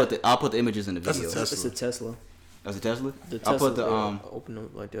this. I'll put the images in the video. It's a Tesla. That's a Tesla? The Tesla. I'll put the open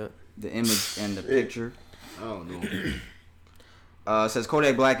up like that. The image and the picture. I don't know. Says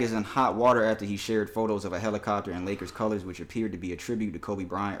Kodak Black is in hot water after he shared photos of a helicopter in Lakers colors, which appeared to be a tribute to Kobe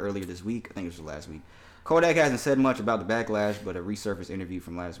Bryant earlier this week. I think it was last week. Kodak hasn't said much about the backlash, but a resurfaced interview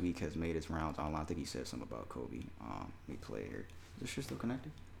from last week has made its rounds online. I think he said something about Kobe. Let me play it here. Is this shit still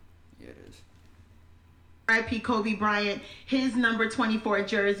connected? Yeah, it is. R.I.P. Kobe Bryant, his number 24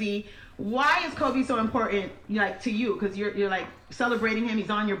 jersey. Why is Kobe so important, like, to you? Because you're like celebrating him. He's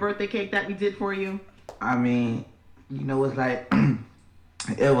on your birthday cake that we did for you. I mean, you know, it's like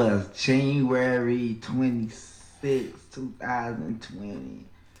it was January 26, 2020.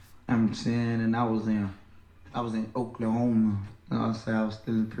 I'm saying, and I was in Oklahoma. You know what I'm saying? I was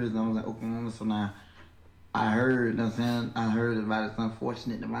still in prison. I was in Oklahoma, so now I heard, you know what I'm saying? I heard about his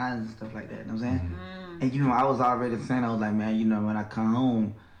unfortunate demise and stuff like that, you know what I'm saying? And, you know, I was already saying, I was like, man, you know, when I come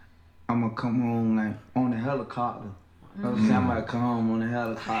home, I'm going to come home, like, on the helicopter. You know what I'm saying? I'm going to come home on the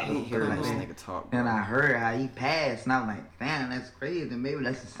helicopter. I hate hearing this nigga talk, bro. And I heard how he passed, and I was like, damn, that's crazy. Maybe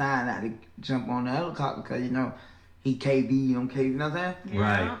that's a sign not to jump on the helicopter, because, you know, he KD, you know what I'm saying?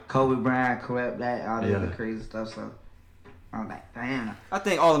 Right. Kobe Bryant, correct that, all the other crazy stuff, so I'm like, damn. I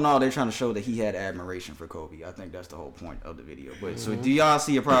think all in all, they're trying to show that he had admiration for Kobe. I think that's the whole point of the video. But so, do y'all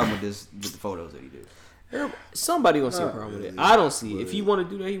see a problem with the photos that he did? Somebody gonna see a problem with it. I don't see it. If he want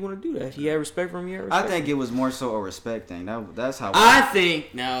to do that, he want to do that. If he had respect for him, he had respect. I think it was more so a respect thing. That's how. I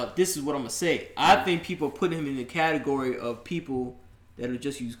think now this is what I'm gonna say. I think people put him in the category of people that will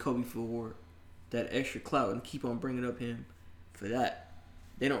just use Kobe for that extra clout and keep on bringing up him for that.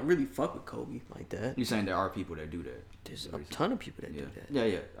 They don't really fuck with Kobe like that. You're saying there are people that do that. There's a ton of people that do that.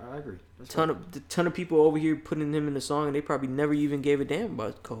 Yeah, I agree. Ton of people over here putting him in the song, and they probably never even gave a damn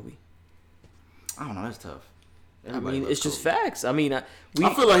about Kobe. I don't know. That's tough. Everybody it's just facts. I mean, I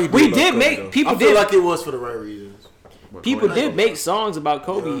feel like we did make people. I feel like it was for the right reasons. People did make songs about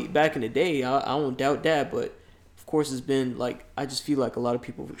Kobe back in the day. I don't doubt that, but of course, it's been like I just feel like a lot of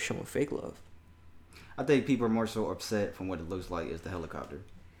people were showing fake love. I think people are more so upset from what it looks like is the helicopter.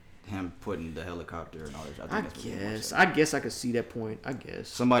 Him putting the helicopter and all that. I guess I could see that point. I guess.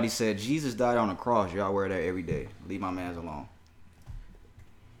 Somebody said Jesus died on a cross. Y'all wear that every day. Leave my mans alone.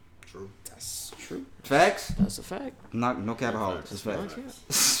 True. That's true. Facts? That's a fact. No capaholics. It's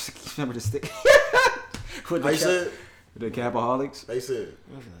facts. Remember the stick? What they said? The capaholics? They said.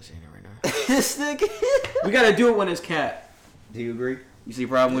 I'm not saying it right now. This stick. We gotta do it when it's cap. Do you agree? You see a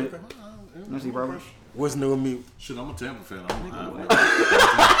problem with it? You see a problem? What's new with me? Shit, I'm a Tampa fan.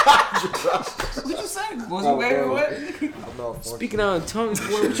 What you saying? What? Speaking of tongues,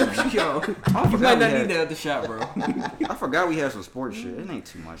 boy, what you might not need that at the shop, bro. I forgot we had some sports shit. It ain't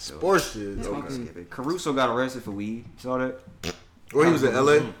too much though. Sports shit. Okay. Caruso got arrested for weed. You saw that? Where he was in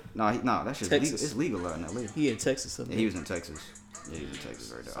LA? No, that shit's legal. It's legal out in LA. He in Texas. Yeah, he was in Texas. Yeah, he was in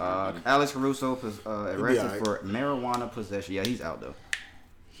Texas right there. Alex Caruso arrested for marijuana possession. Yeah, he's out though.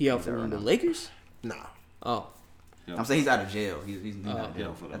 He out for the Lakers? Nah. Oh. I'm saying he's out of jail. He's not out of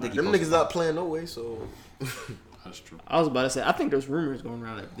jail. I think them niggas not playing no way, so. That's true. I was about to say, I think there's rumors going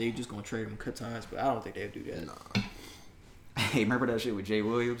around that they just gonna trade him, cut ties, but I don't think they'd do that. Nah. Hey, remember that shit with Jay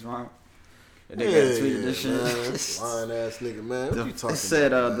Williams, Ron? They tweeted this shit. Lying ass nigga, man. What you talking it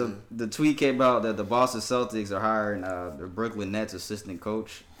said about, the tweet came out that the Boston Celtics are hiring the Brooklyn Nets assistant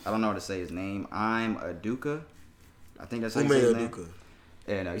coach. I don't know how to say his name. I'm Aduka. I think that's how you say his name.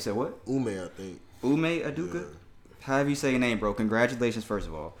 And you said what? Ume, I think. Ume Aduka? Yeah. However you say your name, bro. Congratulations, first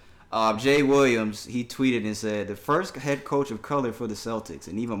of all. Jay Williams, he tweeted and said, the first head coach of color for the Celtics.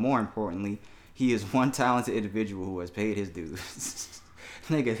 And even more importantly, he is one talented individual who has paid his dues.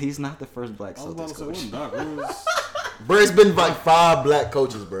 Nigga, he's not the first black Celtics coach. Bro, it's been like 5 black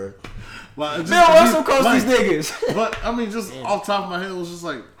coaches, bro. Bill Russell coached these niggas. But, I mean, just off the top of my head, it was just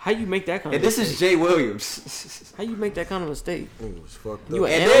like... How you make that kind of mistake? And this is Jay Williams. How you make that kind of mistake? It was fucked up. And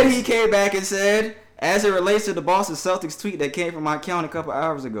then he came back and said, as it relates to the Boston Celtics tweet that came from my account a couple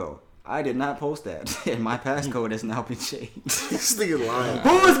hours ago, I did not post that, and my passcode has now been changed. This nigga lying.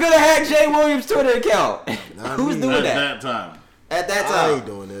 Who's gonna hack Jay Williams' Twitter account? Who's doing that? At that time. At that time. I ain't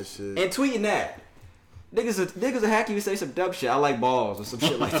doing that shit. And tweeting that. Niggas a hack you say some dumb shit. I like balls or some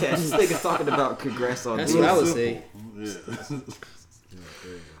shit like that. This nigga's talking about congrats on That's what I would say. Yeah.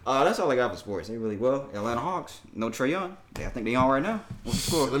 That's all I got for sports. Ain't really well. Atlanta Hawks. No Trae Young. I think they on right now. What's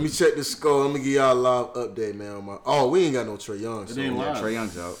the score? Let me check the score. Let me give y'all a live update, man. We ain't got no Trae Young. So Trae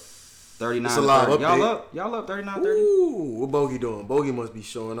Young's out. 39. It's a live update. Y'all up 39-30? Ooh, what Bogey doing? Bogey must be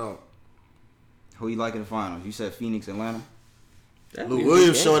showing up. Who you like in the finals? You said Phoenix, Atlanta. Lou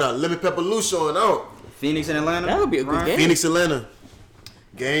Williams showing out. Lemon Pepper Lou showing out. Phoenix and Atlanta. That would be a good game. Phoenix, Atlanta.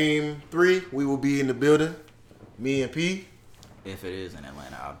 Game 3, we will be in the building. Me and P. If it is in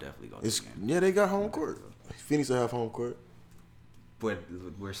Atlanta, I'll definitely go to the game. Yeah, they got home court. Phoenix will have home court. But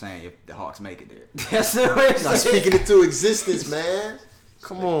we're saying if the Hawks make it there. That's what we're saying. Not speaking it to existence, man.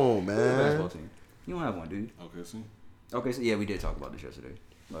 Come on, man. Basketball team. You don't have one, dude. Okay, so yeah, we did talk about this yesterday.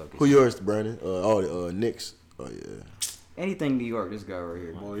 Okay, who yours, Brandon? The Knicks. Oh yeah. Anything New York, this guy right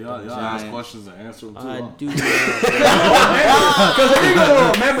here. Well, y'all ask questions and answer them too. I do. Because if you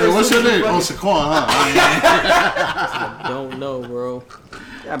remember, what's your name? Oh, Shaquan, huh? I don't know, bro.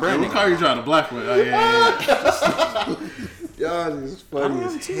 Yeah, Brandon. What car you trying to blackmail? Oh, yeah. Y'all is funny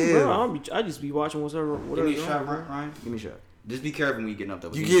as hell. Bro, I just be watching whatever. Give me a shot, Ryan. Give me a shot. Just be careful when you getting up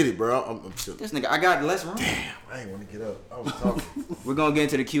though. You get it, bro. I'm chilling. This nigga, I got less room. Damn, I ain't want to get up. I was talking. We're gonna get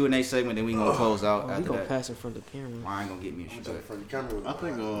into the Q&A segment, then we gonna close out. We after gonna that. pass in front of the camera. I ain't gonna get me a shit. I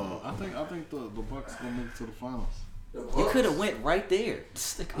think the Bucks gonna make it to the finals. You could have went right there.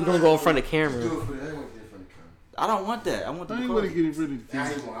 You gonna go in front of the camera? I don't want that. I want the I ain't Bacardi. gonna get rid of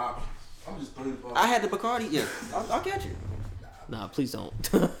I'm just putting it I had the Bacardi. Yeah, I'll catch you. Nah, please don't.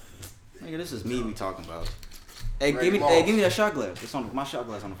 Nigga, this is me we talking about. Hey, give me that shot glass. It's on my shot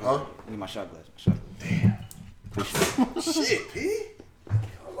glass on the floor. Give me my shot glass. Damn. Appreciate it. Shit, P.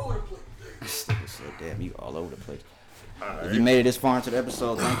 All over the place. Nigga said, damn, you all over the place. If you made it this far into the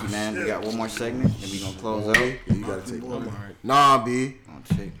episode, thank you, man. We got one more segment, and we gonna close out. Yeah, you gotta take one. Nah, B. Oh,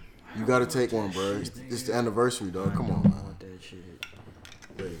 shit. You gotta take one, bro. It's the anniversary, dog. Come on, man. That shit.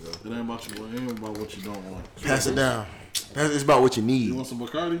 There you go. It ain't about you. It ain't about what you don't want. Pass it down. It's about what you need. You want some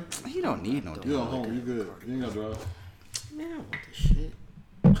Bacardi? You don't need no You damn. at home? You good? You ain't gotta drive. Man, I want this shit.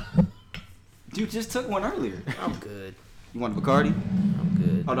 You just took one earlier. I'm good. You want the Bacardi? I'm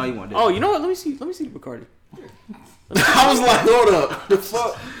good. Oh no, you want this. Oh, you know what? Let me see the Bacardi. I was like, hold up. The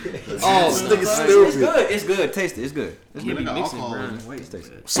fuck? Oh, this nigga It's stupid. good. It's good. Taste it. It's good. Let's Yeah, get me they got mixing, alcohol bro. in it. Wait,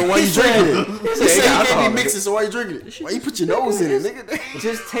 taste it. So why you drinking it? He said you alcohol, can't be nigga. mixing, so why you drinking it? Why you put your nose in it, nigga?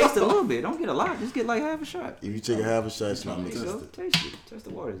 Just taste a little bit. Don't get a lot. Just get like half a shot. If you take a half a shot, it's not There you mixing. go. Taste it. Taste the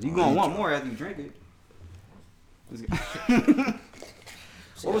waters. You gonna want more after you drink it.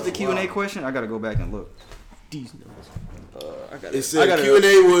 What was the Q&A question? I gotta go back and look. These nuts. I got It said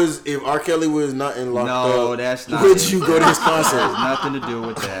Q&A was if R. Kelly was not in locked No, up, that's not would it. you go to his concert? Has nothing to do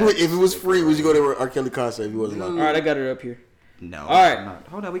with that. If it was free, would you go to R. Kelly concert if he wasn't locked All up? right, I got it up here. No. All right. I'm not.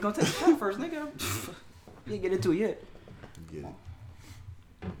 Hold on, we gonna take a shot first, nigga. We ain't get into it yet. Get it.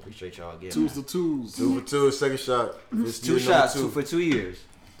 Appreciate y'all again. Two's the twos. 2 for 2, second shot. It's Two still number shots, 2 for 2 years.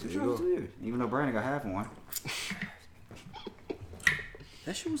 Two There you shots, go. 2 years. Even though Brandon got half one.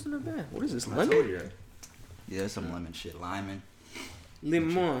 That shit wasn't that bad. What is this? I told Lemon? you that. Yeah, it's some lemon shit. Lemon.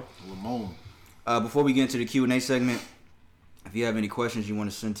 Lemon. Ramon. Before we get into the Q&A segment, if you have any questions you want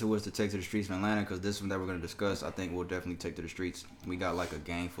to send to us to take to the streets of Atlanta, because this one that we're going to discuss, I think we'll definitely take to the streets. We got like a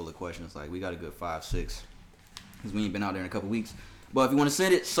gang full of questions. Like, we got a good 5, 6. Because we ain't been out there in a couple weeks. But if you want to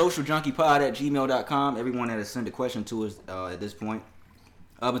send it, socialjunkiepod@gmail.com. Everyone that has sent a question to us at this point,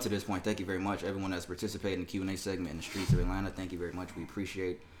 up until this point, thank you very much. Everyone that's participated in the Q&A segment in the streets of Atlanta, thank you very much. We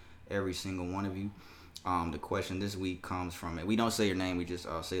appreciate every single one of you. The question this week comes from, we don't say your name, we just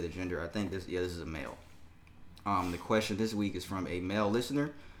say the gender. I think this is a male. The question this week is from a male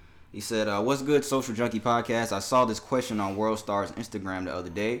listener. He said, what's good, Social Junkie Podcast? I saw this question on World Star's Instagram the other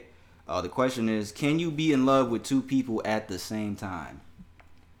day. The question is, can you be in love with 2 people at the same time?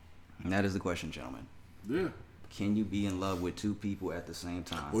 And that is the question, gentlemen. Yeah. Can you be in love with 2 people at the same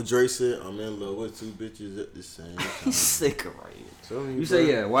time? Well, Dre said, I'm in love with 2 bitches at the same time. He's sick of right So You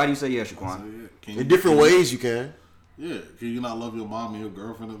say yeah. Why do you say yeah, Shaquan? In different ways you can. Yeah. Can you not love your mom and your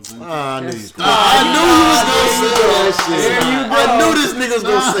girlfriend at the same time? I knew you was gonna say that shit. I knew this nigga was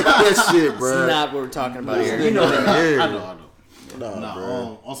gonna say that shit, bro. That's not what we're talking about here. You know that. I know. Nah,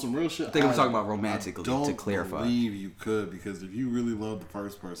 bro. On some real shit. I think we're talking about romantically, I don't to clarify. believe you could, because if you really love the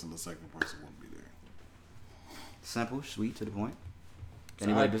first person, the second person wouldn't be there. Simple, sweet, to the point.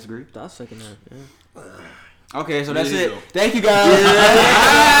 Anybody disagree? I'll second that. Yeah. Okay, so that's There you it. go. Thank you guys.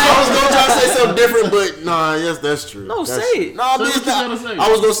 I was gonna try to say something different, but nah, yes, that's true. No, That's say true. it. Nah, Say but what it's you not. gotta say. I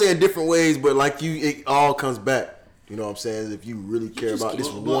was gonna say in different ways, but like you, it all comes back. You know what I'm saying? If you really care about this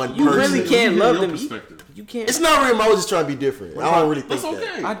one You person, really can't Give love your them. perspective. You can't. it's not real. I was just trying to be different. I don't really think That's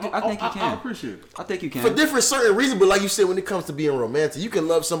okay. that. I think you I can. appreciate it. I think you can. For different certain reasons, but like you said, when it comes to being romantic, you can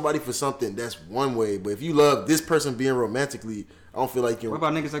love somebody for something that's one way. But if you love this person being romantically, I don't feel like you. What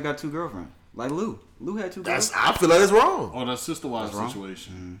about niggas that got 2 girlfriends? Like Lou. Lou had 2 girlfriends. I feel like that's wrong. Or that sister wife wrong.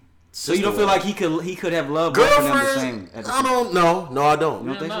 situation. So you don't feel like he could have loved both of them the same? Girlfriend? I don't know. No, I don't. You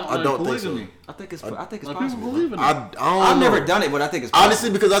don't think so? I don't think so. polygamy. I think it's Like, people possible. believe in it. I don't I've know. never done it, but I think it's possible. Honestly,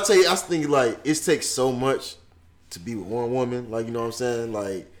 because I tell you, I think like it takes so much to be with one woman. Like, you know what I'm saying?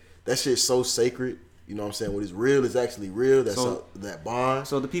 Like that shit's so sacred. You know what I'm saying? What is real is actually real. That's So- that bond.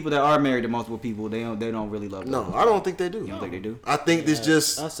 So the people that are married to multiple people, they don't really love them. No, I don't think they do. You don't think they do? I think this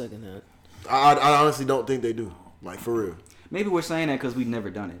just. I'll second that. I honestly don't think they do. Like for real. Maybe we're saying that because we've never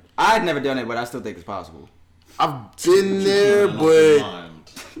done it. I've never done it, but I still think it's possible. I've been there, but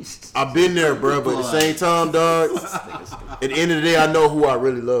I've been there, bro. But at the same time, dog. At the end of the day, I know who I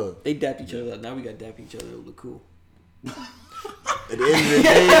really love. They dap each other up. Now we got dap each other. It look cool. At the end of the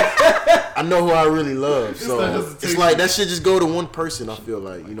day, I know who I really love. So it's like that shit just go to one person, I feel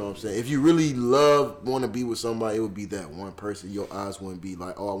like. You know what I'm saying? If you really want to be with somebody, it would be that one person. Your eyes wouldn't be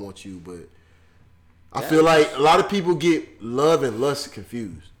like, oh, I want you, but I feel like a lot of people get love and lust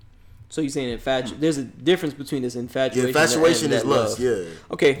confused. So you're saying there's a difference between this infatuation. Yeah, infatuation and is lust. love. Yeah.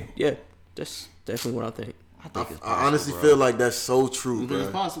 Okay. Yeah. That's definitely what I think. I think it's possible, I honestly bro. feel like that's so true, You think it's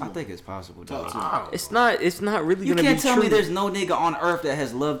bro. possible? I think it's possible. Talk Dog. to me. It's not really You gonna can't be tell true. me there's no nigga on earth that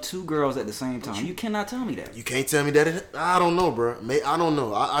has loved 2 girls at the same time. You cannot tell me that. You can't tell me that. I don't know, bro. I don't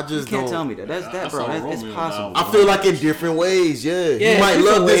know. I just You can't don't. tell me that. That's bro. all It's Romeo possible. now. I feel like in different ways, yeah. Yeah, You might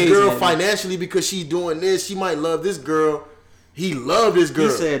different love this ways, girl man. financially because she's doing this. She might love this girl. He loved this girl.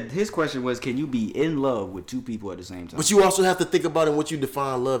 He said his question was, can you be in love with 2 people at the same time? But you also have to think about it what you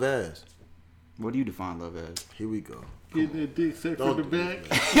define love as. What do you define love as? Here we go. Getting that dick sucked Don't from the do back.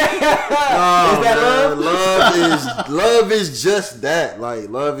 Is that love? Love is just that. Like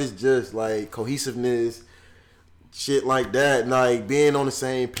love is just like cohesiveness, shit like that. Like being on the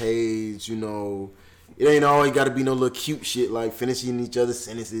same page. You know, it ain't always got to be no little cute shit like finishing each other's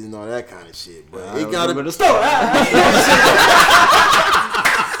sentences and all that kind of shit. But it gotta be the story.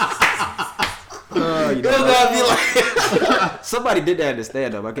 It gotta be like Somebody did that in the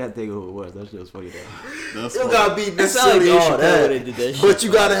stand up. I can't think of who it was. That shit was funny though. That's it don't gotta be sound like necessarily Dave all Chappelle that. when they did that shit, But you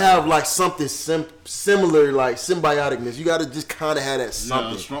bro. gotta have like something similar, like symbioticness. You gotta just kind of have that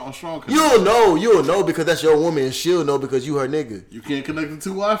something. strong. You'll know because that's your woman, and she'll know because you her nigga. You can't connect the 2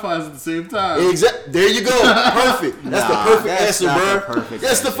 Wi-Fis at the same time. Exactly. There you go. Perfect. That's the perfect that's answer, not bro. the perfect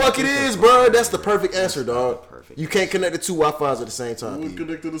Yes, the answer. fuck it is, bro. That's the perfect answer, dog. perfect You can't connect the 2 Wi-Fis at the same You time. would P.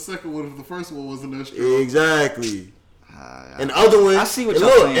 connect to the second one if the first one wasn't that strong. Exactly. And the other one, I see what and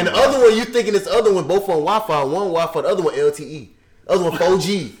y'all look, saying, and the bro. other one, you thinking it's the other one, both on Wi-Fi. One Wi-Fi, the other one LTE. The other one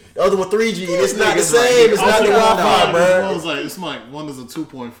 4G. The other one 3G. It's not the same. It's not the Wi-Fi, bro. It's like one is a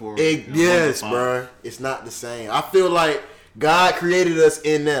 2.4. Yes, bro. It's not the same. I feel like God created us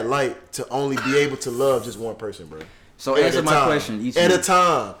in that light to only be able to love just one person, bro. So At answer a my time. question. Each At a week.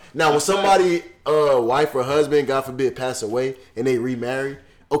 time. Now, when somebody, wife or husband, God forbid, pass away and they remarry,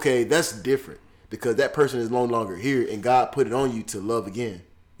 okay, that's different because that person is no longer here and God put it on you to love again.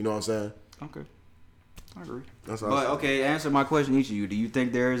 You know what I'm saying? Okay. I agree. That's all. But okay, answer my question, each of you. Do you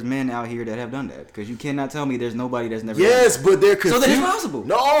think there's men out here that have done that? Because you cannot tell me there's nobody that's never Yes, done that. but they're So confused. then it's possible.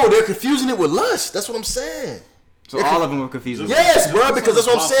 No, they're confusing it with lust. That's what I'm saying. So all of them were confused. Yes, bro, because that's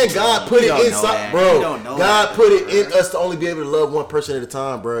what I'm saying. God put You it don't know inside, that. bro. You don't know God that, put it bro. in us to only be able to love one person at a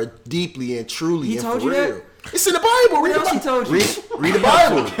time, bro. Deeply and truly He and told for you real. that? It's in the Bible. Read What the else he Bible. told you? Read the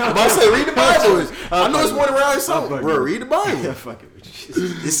Bible. I'm about to say, read the Bible. I know it's one around something, bro. Read the Bible. Fuck it with you.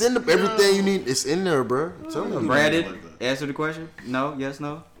 It's in the everything you need. It's in there, bro. I'm telling you. Brandon, answer the question. No, yes,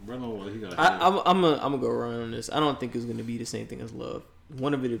 no. I'm gonna go around on this. I don't think it's gonna be the same thing as love.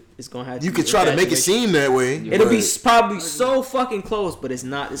 One of it is gonna have. You to could be try to make it infatuation. seem that way. It'll be but probably so fucking close, but it's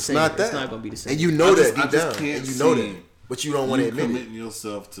not the same. not that. It's not gonna be the same. And you know that I deep just down. can't And you know see that. But you don't want to you admit it. committing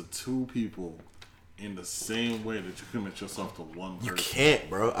yourself to 2 people in the same way that you commit yourself to one person. You can't,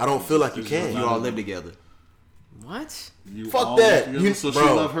 bro. I don't feel like you can. You all live together. What? You Fuck all that. live together, so bro.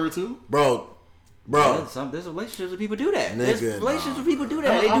 she love her too? Bro. Yeah, there's relationships where people do that. There's Nigga, relationships where people do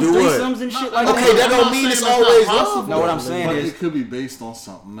that. They Do do what? threesomes and shit like Okay, that. that don't I'm mean not it's saying always not love. possible, No, what I'm saying but is- it could be based on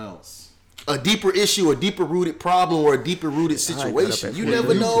something else. A deeper issue, a deeper rooted problem, or a deeper rooted situation. You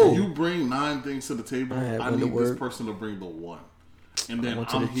never know. You bring 9 things to the table. I had I one to need this work. person to bring the one, and then went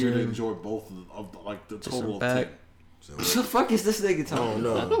to I'm the here to gym. enjoy both of like the some total of back. 10. What the fuck is this nigga I don't talking?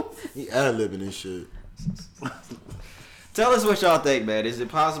 know. He ad-libbing this shit. Tell us what y'all think, man. Is it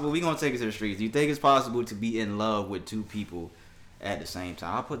possible? We gonna take it to the streets. Do you think it's possible to be in love with 2 people at the same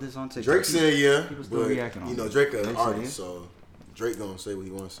time? I'll put this on TikTok. Drake said yeah, People still but reacting on you know it. Drake an Drake said artist, yeah? so Drake gonna say what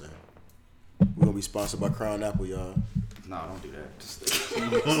he wants to say. We're gonna be sponsored by Crown Apple, y'all. No, don't do that.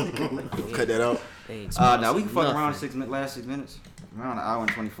 Cut that out. Now we can fuck around Nothing. last 6 minutes. Around an hour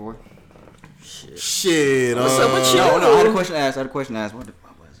and 24. Shit. What's up with you? No, I had a question asked. What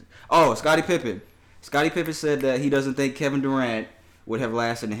was it? Oh, Scottie Pippen. Scottie Pippen said that he doesn't think Kevin Durant would have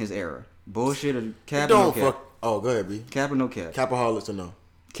lasted in his era. Bullshit or cap or no Don't cap? fuck. Oh, go ahead, B. Cap or no cap? Capaholics or no?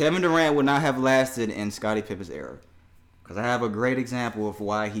 Kevin Durant would not have lasted in Scottie Pippen's era. Because I have a great example of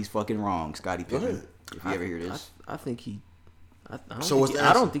why he's fucking wrong, Scottie Go Pippen. ahead. If you ever hear this. I think he. I don't So think what's he, the I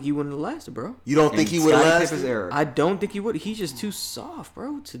answer? don't think he wouldn't have lasted, bro. You don't think In he would have Scottie lasted? Pippen's era. I don't think he would. He's just too soft,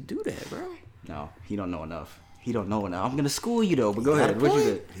 bro, to do that, bro. No, he don't know enough. He don't know enough. I'm gonna school you though, but go Got a ahead. What you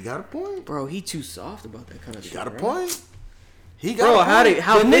point. did? He got a point. Bro, he too soft about that kind of shit. Got a bro. point. He got Bro, a point.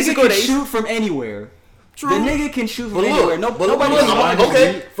 how The nigga nigga go can to shoot from anywhere. True. The nigga can shoot from But anywhere. look, Nobody look, can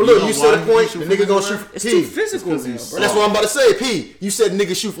okay. For look, you said a point. shoot The from nigga gonna anywhere? shoot. It's P. too physical Because now, he's bro. That's what I'm about to say. P. You said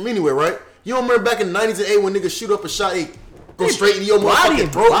niggas shoot from anywhere, right? You don't remember back in the 90s and 80s when niggas shoot up a shot, they go straight in your body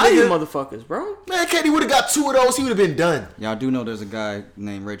motherfucking throat, nigga. motherfuckers, bro. Man, KD would have got 2 of those. He would have been done. Y'all do know there's a guy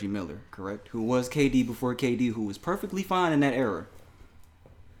named Reggie Miller, correct? Who was KD before KD, who was perfectly fine in that era.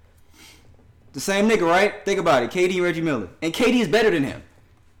 The same nigga, right? Think about it. KD and Reggie Miller. And KD is better than him.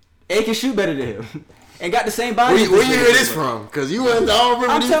 And can shoot better than him. And got the same body. Where you hear this from? Because you I don't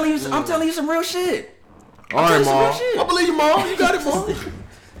remember I'm telling you some real shit. All right, Ma. I believe you, Ma. You got it, Ma.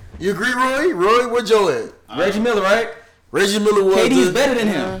 You agree, Roy? Roy, where's Joe at? Reggie Miller, right? Reggie Miller was. KD is better than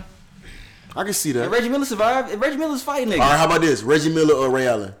him. I can see that. And Reggie Miller survived. And Reggie Miller's fighting niggas. All right, how about this? Reggie Miller or Ray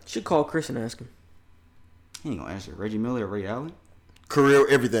Allen? Should call Chris and ask him. He ain't gonna answer. Reggie Miller or Ray Allen? Career,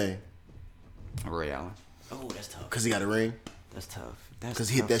 everything. Ray Allen. Oh, that's tough. Because he got a ring? That's tough. Because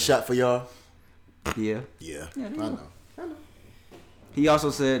he hit that shot for y'all? Yeah. Yeah. I know. He also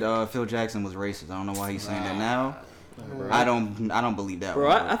said Phil Jackson was racist. I don't know why he's saying that now. I don't believe that.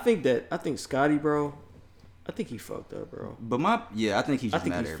 Bro, I think Scotty, bro. I think he fucked up, bro. But I think he's just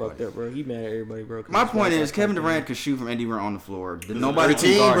mad at everybody. Fucked up, bro. He mad at everybody, bro. My point is, Kevin Durant could shoot from anywhere on the floor. Nobody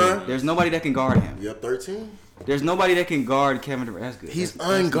can guard him. There's nobody that can guard him. You up 13? There's nobody that can guard Kevin Durant. That's good. He's that's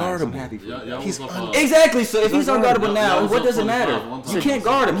nice. unguardable. I'm happy for you. He's exactly. So if he's unguardable now, what does it matter? You You can't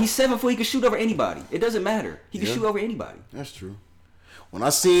guard him. He's 7 foot. He can shoot over anybody. It doesn't matter. He can shoot over anybody. That's true. When I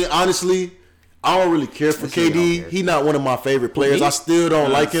see, honestly, I don't really care for KD. He's not one of my favorite players. I still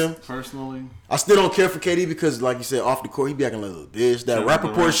don't like him. Personally. I still don't care for KD because, like you said, off the court, he be acting like a little bitch. That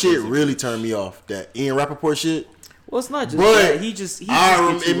Rappaport shit really turned me off. That Ian Rappaport shit. Well, it's not just that. He just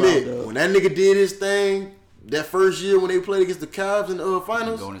admit, when that nigga did his thing, that first year when they played against the Cavs in the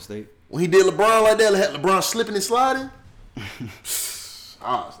finals, Golden State, when he did LeBron like that, had LeBron slipping and sliding, I was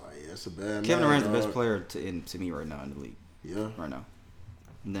like, yeah, it's a bad Kevin man. Durant's the best player to me right now in the league. Yeah. Right now.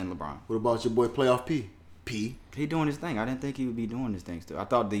 And then LeBron. What about your boy Playoff P? He doing his thing. I didn't think he would be doing his thing still. I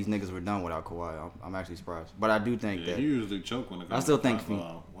thought these niggas were done without Kawhi. I'm actually surprised. But I do think that he usually choke when it comes I still think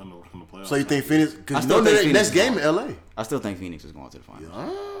when the playoffs. So you think Phoenix? Because I still think Phoenix next game in LA. I still think Phoenix is going to the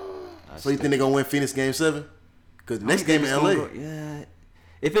finals. So you think they're gonna win Phoenix game 7? Because the next game in LA. Yeah.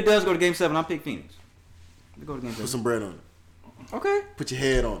 If it does go to game 7, I'll pick Phoenix. If it go to game 7. Put some bread on it. Okay. Put your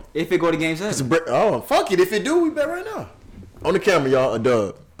head on it. If it go to game 7. Fuck it. If it do, we bet right now. On the camera, y'all. A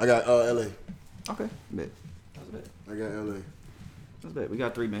dub. I got LA. Okay. Bet. That's a bet. I got LA. That's a bet. We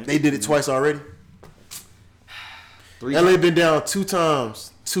got 3 minutes. They did it twice already. LA been down 2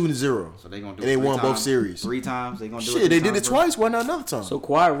 times, 2-0. So they gonna do. And they won both series. 3 times. They gonna do it. Shit, they did it twice. Why not another time? So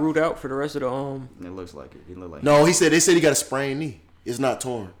Kawhi ruled out for the rest of the It looks like it. He look like. No, they said he got a sprained knee. It's not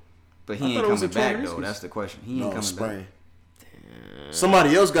torn. But he ain't coming back though. That's the question. He ain't coming back.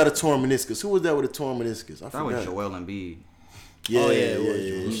 Somebody else got a torn meniscus. Who was that with a torn meniscus? I forgot. That was Joel Embiid. Yeah,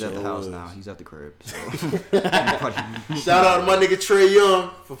 He's at the house now. He's at the crib. So. Shout out to my nigga Trae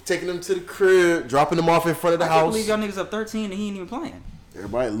Young for taking him to the crib, dropping him off in front of the I house. can't believe y'all niggas up 13 and he ain't even playing.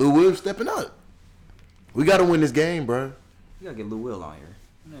 Everybody, Lou Will stepping up. We gotta win this game, bro. You gotta get Lou Will on here.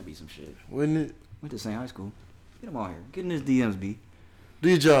 That'd be some shit. Wouldn't it? Went to the same high school. Get him on here. Get in his DMs, B. Do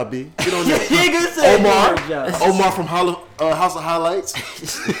your job, B. Get on there. Omar from House of Highlights.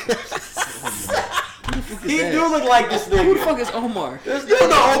 He do look like this nigga. Who the fuck is Omar? You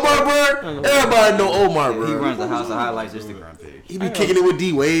know Omar, bro? Everybody know Omar, bro. He runs the House of Highlights Instagram page. He be kicking it with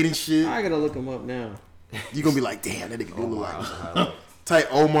D Wade and shit. I gotta look him up now. You gonna be like, damn, that nigga do look like. Type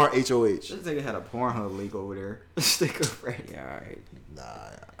Omar HOH. This nigga had a Pornhub link over there. Sticker right. Yeah, alright. Nah,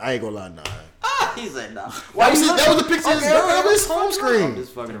 I ain't gonna lie, nah. He said no. That was the picture of his girl. That was his home I'm screen.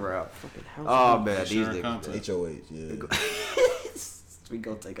 just fucking around. Oh man, these niggas. HOH, yeah. We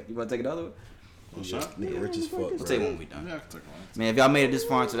gonna take it. You wanna take another one? Nigga rich as fuck. Let's take one when we done. Man, if y'all made it this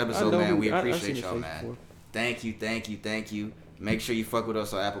far into the episode, man, we appreciate y'all, man. Thank you. Make sure you fuck with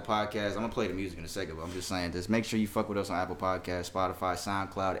us on Apple Podcasts. I'm gonna play the music in a second, but I'm just saying this. Make sure you fuck with us on Apple Podcasts, Spotify,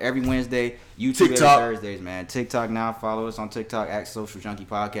 SoundCloud every Wednesday, YouTube TikTok. every Thursdays, man. TikTok now. Follow us on TikTok at Social Junkie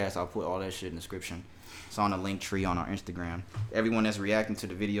Podcast. I'll put all that shit in the description. It's on the link tree on our Instagram. Everyone that's reacting to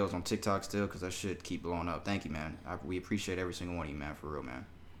the videos on TikTok still, because that shit keep blowing up. Thank you, man. We appreciate every single one of you, man, for real, man.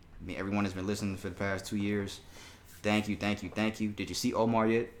 I mean, everyone has been listening for the past 2 years. Thank you. Did you see Omar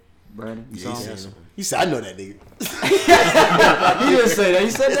yet, Brandon? You saw him? He said, I know that nigga. He didn't say that.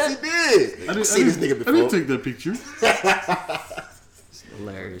 He said that? Yes, he did. I've seen this nigga before. I didn't take that picture. It's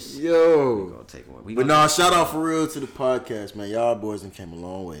hilarious. Yo. We gonna take one. But nah, shout out for real to the podcast, man. Y'all boys done came a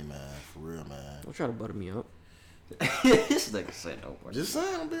long way, man. For real, man. Don't try to butter me up. This nigga said no. Just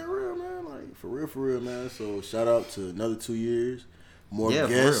saying, I'm being real, man. Like, for real, man. So shout out to another 2 years. More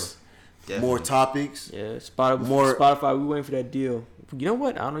guests. More topics. Yeah, Spotify. We waiting for that deal. You know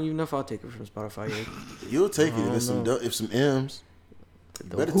what? I don't even know if I'll take it from Spotify yet. You'll take it if some M's.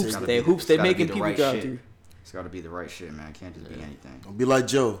 The hoops they making people go through. It's got to be the right shit, man. It can't just be anything. Don't be like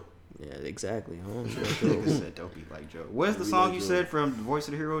Joe. Yeah, exactly. Nigga said, don't be like Joe. What's the song you said from the Voice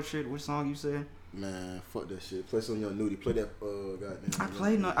of the Hero shit? Which song you said? Man, fuck that shit. Play some Young Nudie. Play that,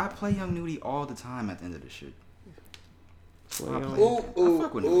 goddamn. I play Young Nudie all the time at the end of this shit. Look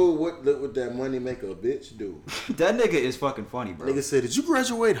what that money make a bitch do. That nigga is fucking funny, bro. Nigga said, did you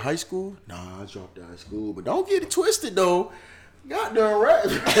graduate high school? Nah, I dropped out of school. But don't get it twisted, though. Goddamn right.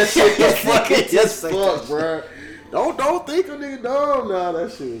 That shit is fucking as fuck, bro. Don't think a nigga dumb. Nah,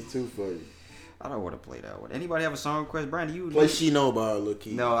 that shit is too funny. I don't want to play that one. Anybody have a song request? Brandon, you play She Know by Lil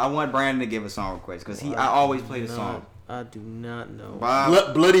Keith. No, I want Brandon to give a song request because I always play the song. I do not know.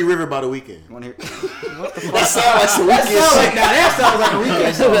 Bloody River by The Weeknd. Want to hear? What the fuck? That sounds like some Weeknd shit. That sounds like a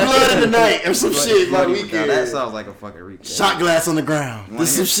Weeknd song. Blood in the Night or some shit like Weeknd. That sounds like a fucking Weeknd. Shot glass on the ground. There's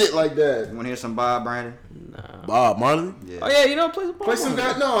some shit like that. You want to hear some Bob, Brandon? Nah. Bob Marley? Yeah. Oh yeah, you know, play some Bob. Play some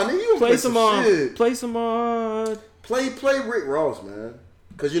guy. No, nigga, you play some shit. Play some Play Rick Ross, man.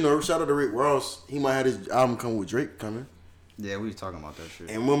 Cause you know, shout out to Rick Ross. He might have his album come with Drake coming. Yeah, we was talking about that shit.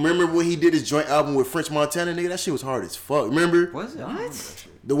 And remember when he did his joint album with French Montana, nigga? That shit was hard as fuck. Remember? Was it? What?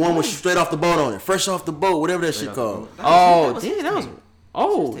 The one with straight off the boat on it, fresh off the boat, whatever that shit called. That was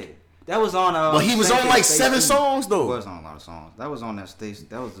That was on. But he was on like 7 songs though. He was on a lot of songs. That was on that station.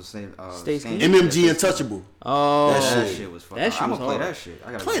 That was the same. MMG Untouchable. Oh, that shit was fucking. That shit I'm was gonna play hard. that shit.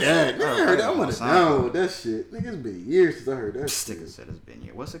 I gotta play that. Nigga, I heard that. I'm gonna download that shit. Nigga, it's been years since I heard that shit. Nigga said it's been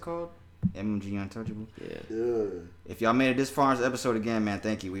years. What's it called? MMG Untouchable. Yeah. If y'all made it this far in this episode again, man,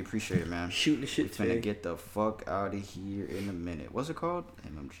 thank you. We appreciate it, man. Shooting the shit We're finna get the fuck out of here in a minute. What's it called?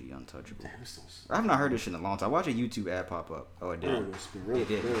 MMG Untouchable. I have not heard this shit in a long time. Watch a YouTube ad pop up. Oh, it did. It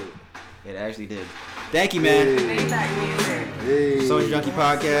did. It actually did. Thank you, man. Social Junkie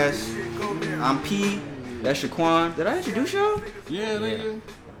Podcast. I'm P. That's Shaquan. Did I introduce y'all? Yeah, nigga.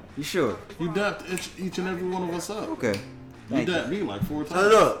 You sure? You dapped each and every one of us up. Okay. You dapped me like 4 times.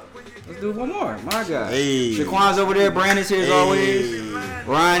 Turn it up. Let's do one more. My God. Hey. Shaquan's over there. Brandon's here as always.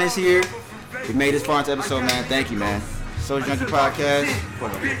 Ryan is here. We made this far into episode, man. Thank you, man. Social Junkie Podcast.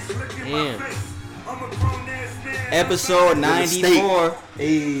 Damn. Episode 94.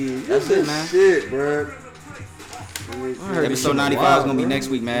 Hey, that's it, man. Shit, bro. Episode 95 is gonna be next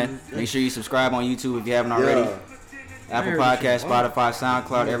week, man. Make sure you subscribe on YouTube if you haven't already. Apple Podcast, Spotify,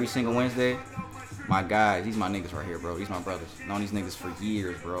 SoundCloud every single Wednesday. My guys, these my niggas right here, bro. These my brothers. Known these niggas for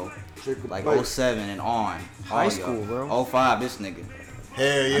years, bro. Like 07 and on. High school, bro. 05, this nigga.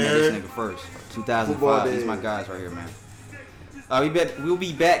 Hell yeah. I met this nigga first. 2005. These my guys right here, man. We'll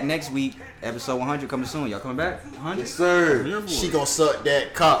be back next week. Episode 100 coming soon. Y'all coming back? 100? Yes, sir. She gonna suck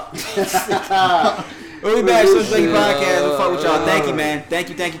that cock. We'll be back. Social Junkie Podcast. We'll fuck with y'all. Thank you, man. Thank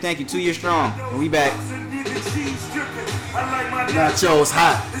you. 2 years strong. We'll be back. Nachos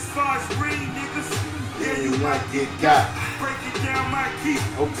hot. Yeah, you might get got.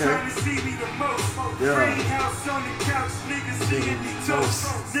 Okay. Yeah.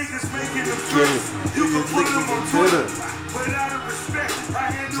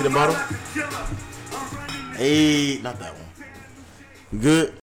 See the bottom? Hey, not that one. You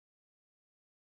good?